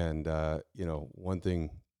 And, you know, one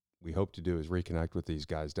thing we hope to do is reconnect with these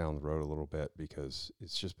guys down the road a little bit, because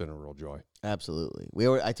it's just been a real joy. Absolutely.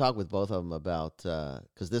 I talked with both of them about,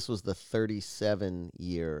 because this was the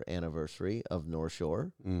 37-year anniversary of North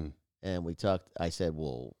Shore. And I said,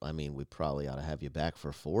 well, I mean, we probably ought to have you back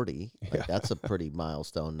for 40. Like, that's a pretty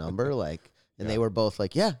milestone number. Like, and they were both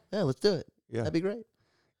like, yeah, let's do it. Yeah. That'd be great.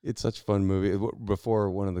 It's such a fun movie.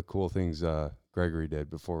 Before, one of the cool things Gregory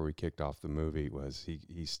did before we kicked off the movie was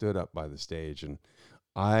he stood up by the stage, and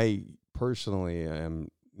I personally am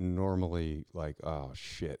normally like, oh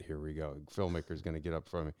shit, here we go. Filmmaker's going to get up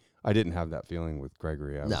from me. I didn't have that feeling with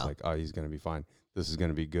Gregory. I was like, oh, he's going to be fine. This is going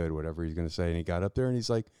to be good, whatever he's going to say. And he got up there and he's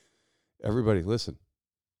like, everybody, listen,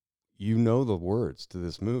 you know the words to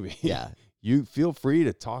this movie. Yeah. You feel free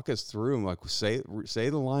to talk us through them. Like, say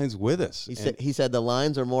the lines with us. He said the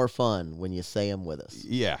lines are more fun when you say them with us.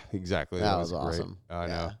 Yeah, exactly. That was awesome. I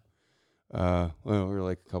know. Well, we're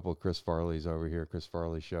like a couple of Chris Farley's over here, Chris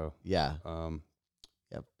Farley show. Yeah.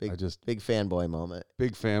 Yeah, big fanboy moment.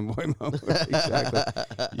 Big fanboy moment. Exactly.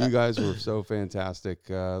 You guys were so fantastic.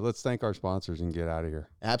 Let's thank our sponsors and get out of here.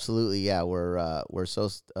 Absolutely. Yeah, we're so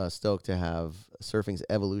stoked to have Surfing's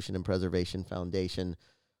Evolution and Preservation Foundation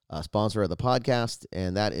sponsor of the podcast,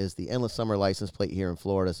 and that is the Endless Summer license plate here in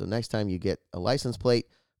Florida. So next time you get a license plate,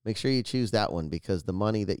 make sure you choose that one, because the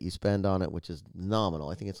money that you spend on it, which is nominal,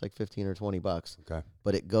 I think it's like $15 or $20. Okay.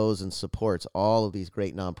 But it goes and supports all of these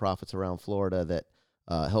great nonprofits around Florida that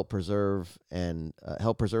help preserve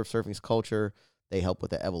surfing's culture. They help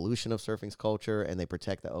with the evolution of surfing's culture, and they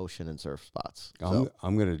protect the ocean and surf spots.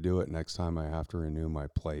 I'm going to do it next time I have to renew my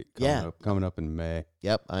plate. Coming up in May.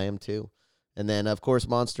 Yep, I am too. And then, of course,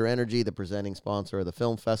 Monster Energy, the presenting sponsor of the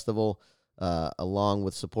film festival, along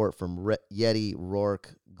with support from Yeti,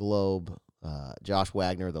 Rourke, Globe, Josh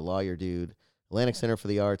Wagner, the lawyer dude, Atlantic Center for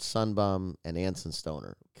the Arts, Sunbum, and Anson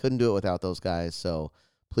Stoner. Couldn't do it without those guys, so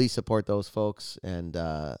please support those folks, and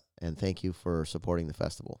thank you for supporting the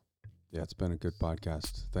festival. Yeah, it's been a good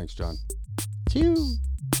podcast. Thanks, John. Cheers.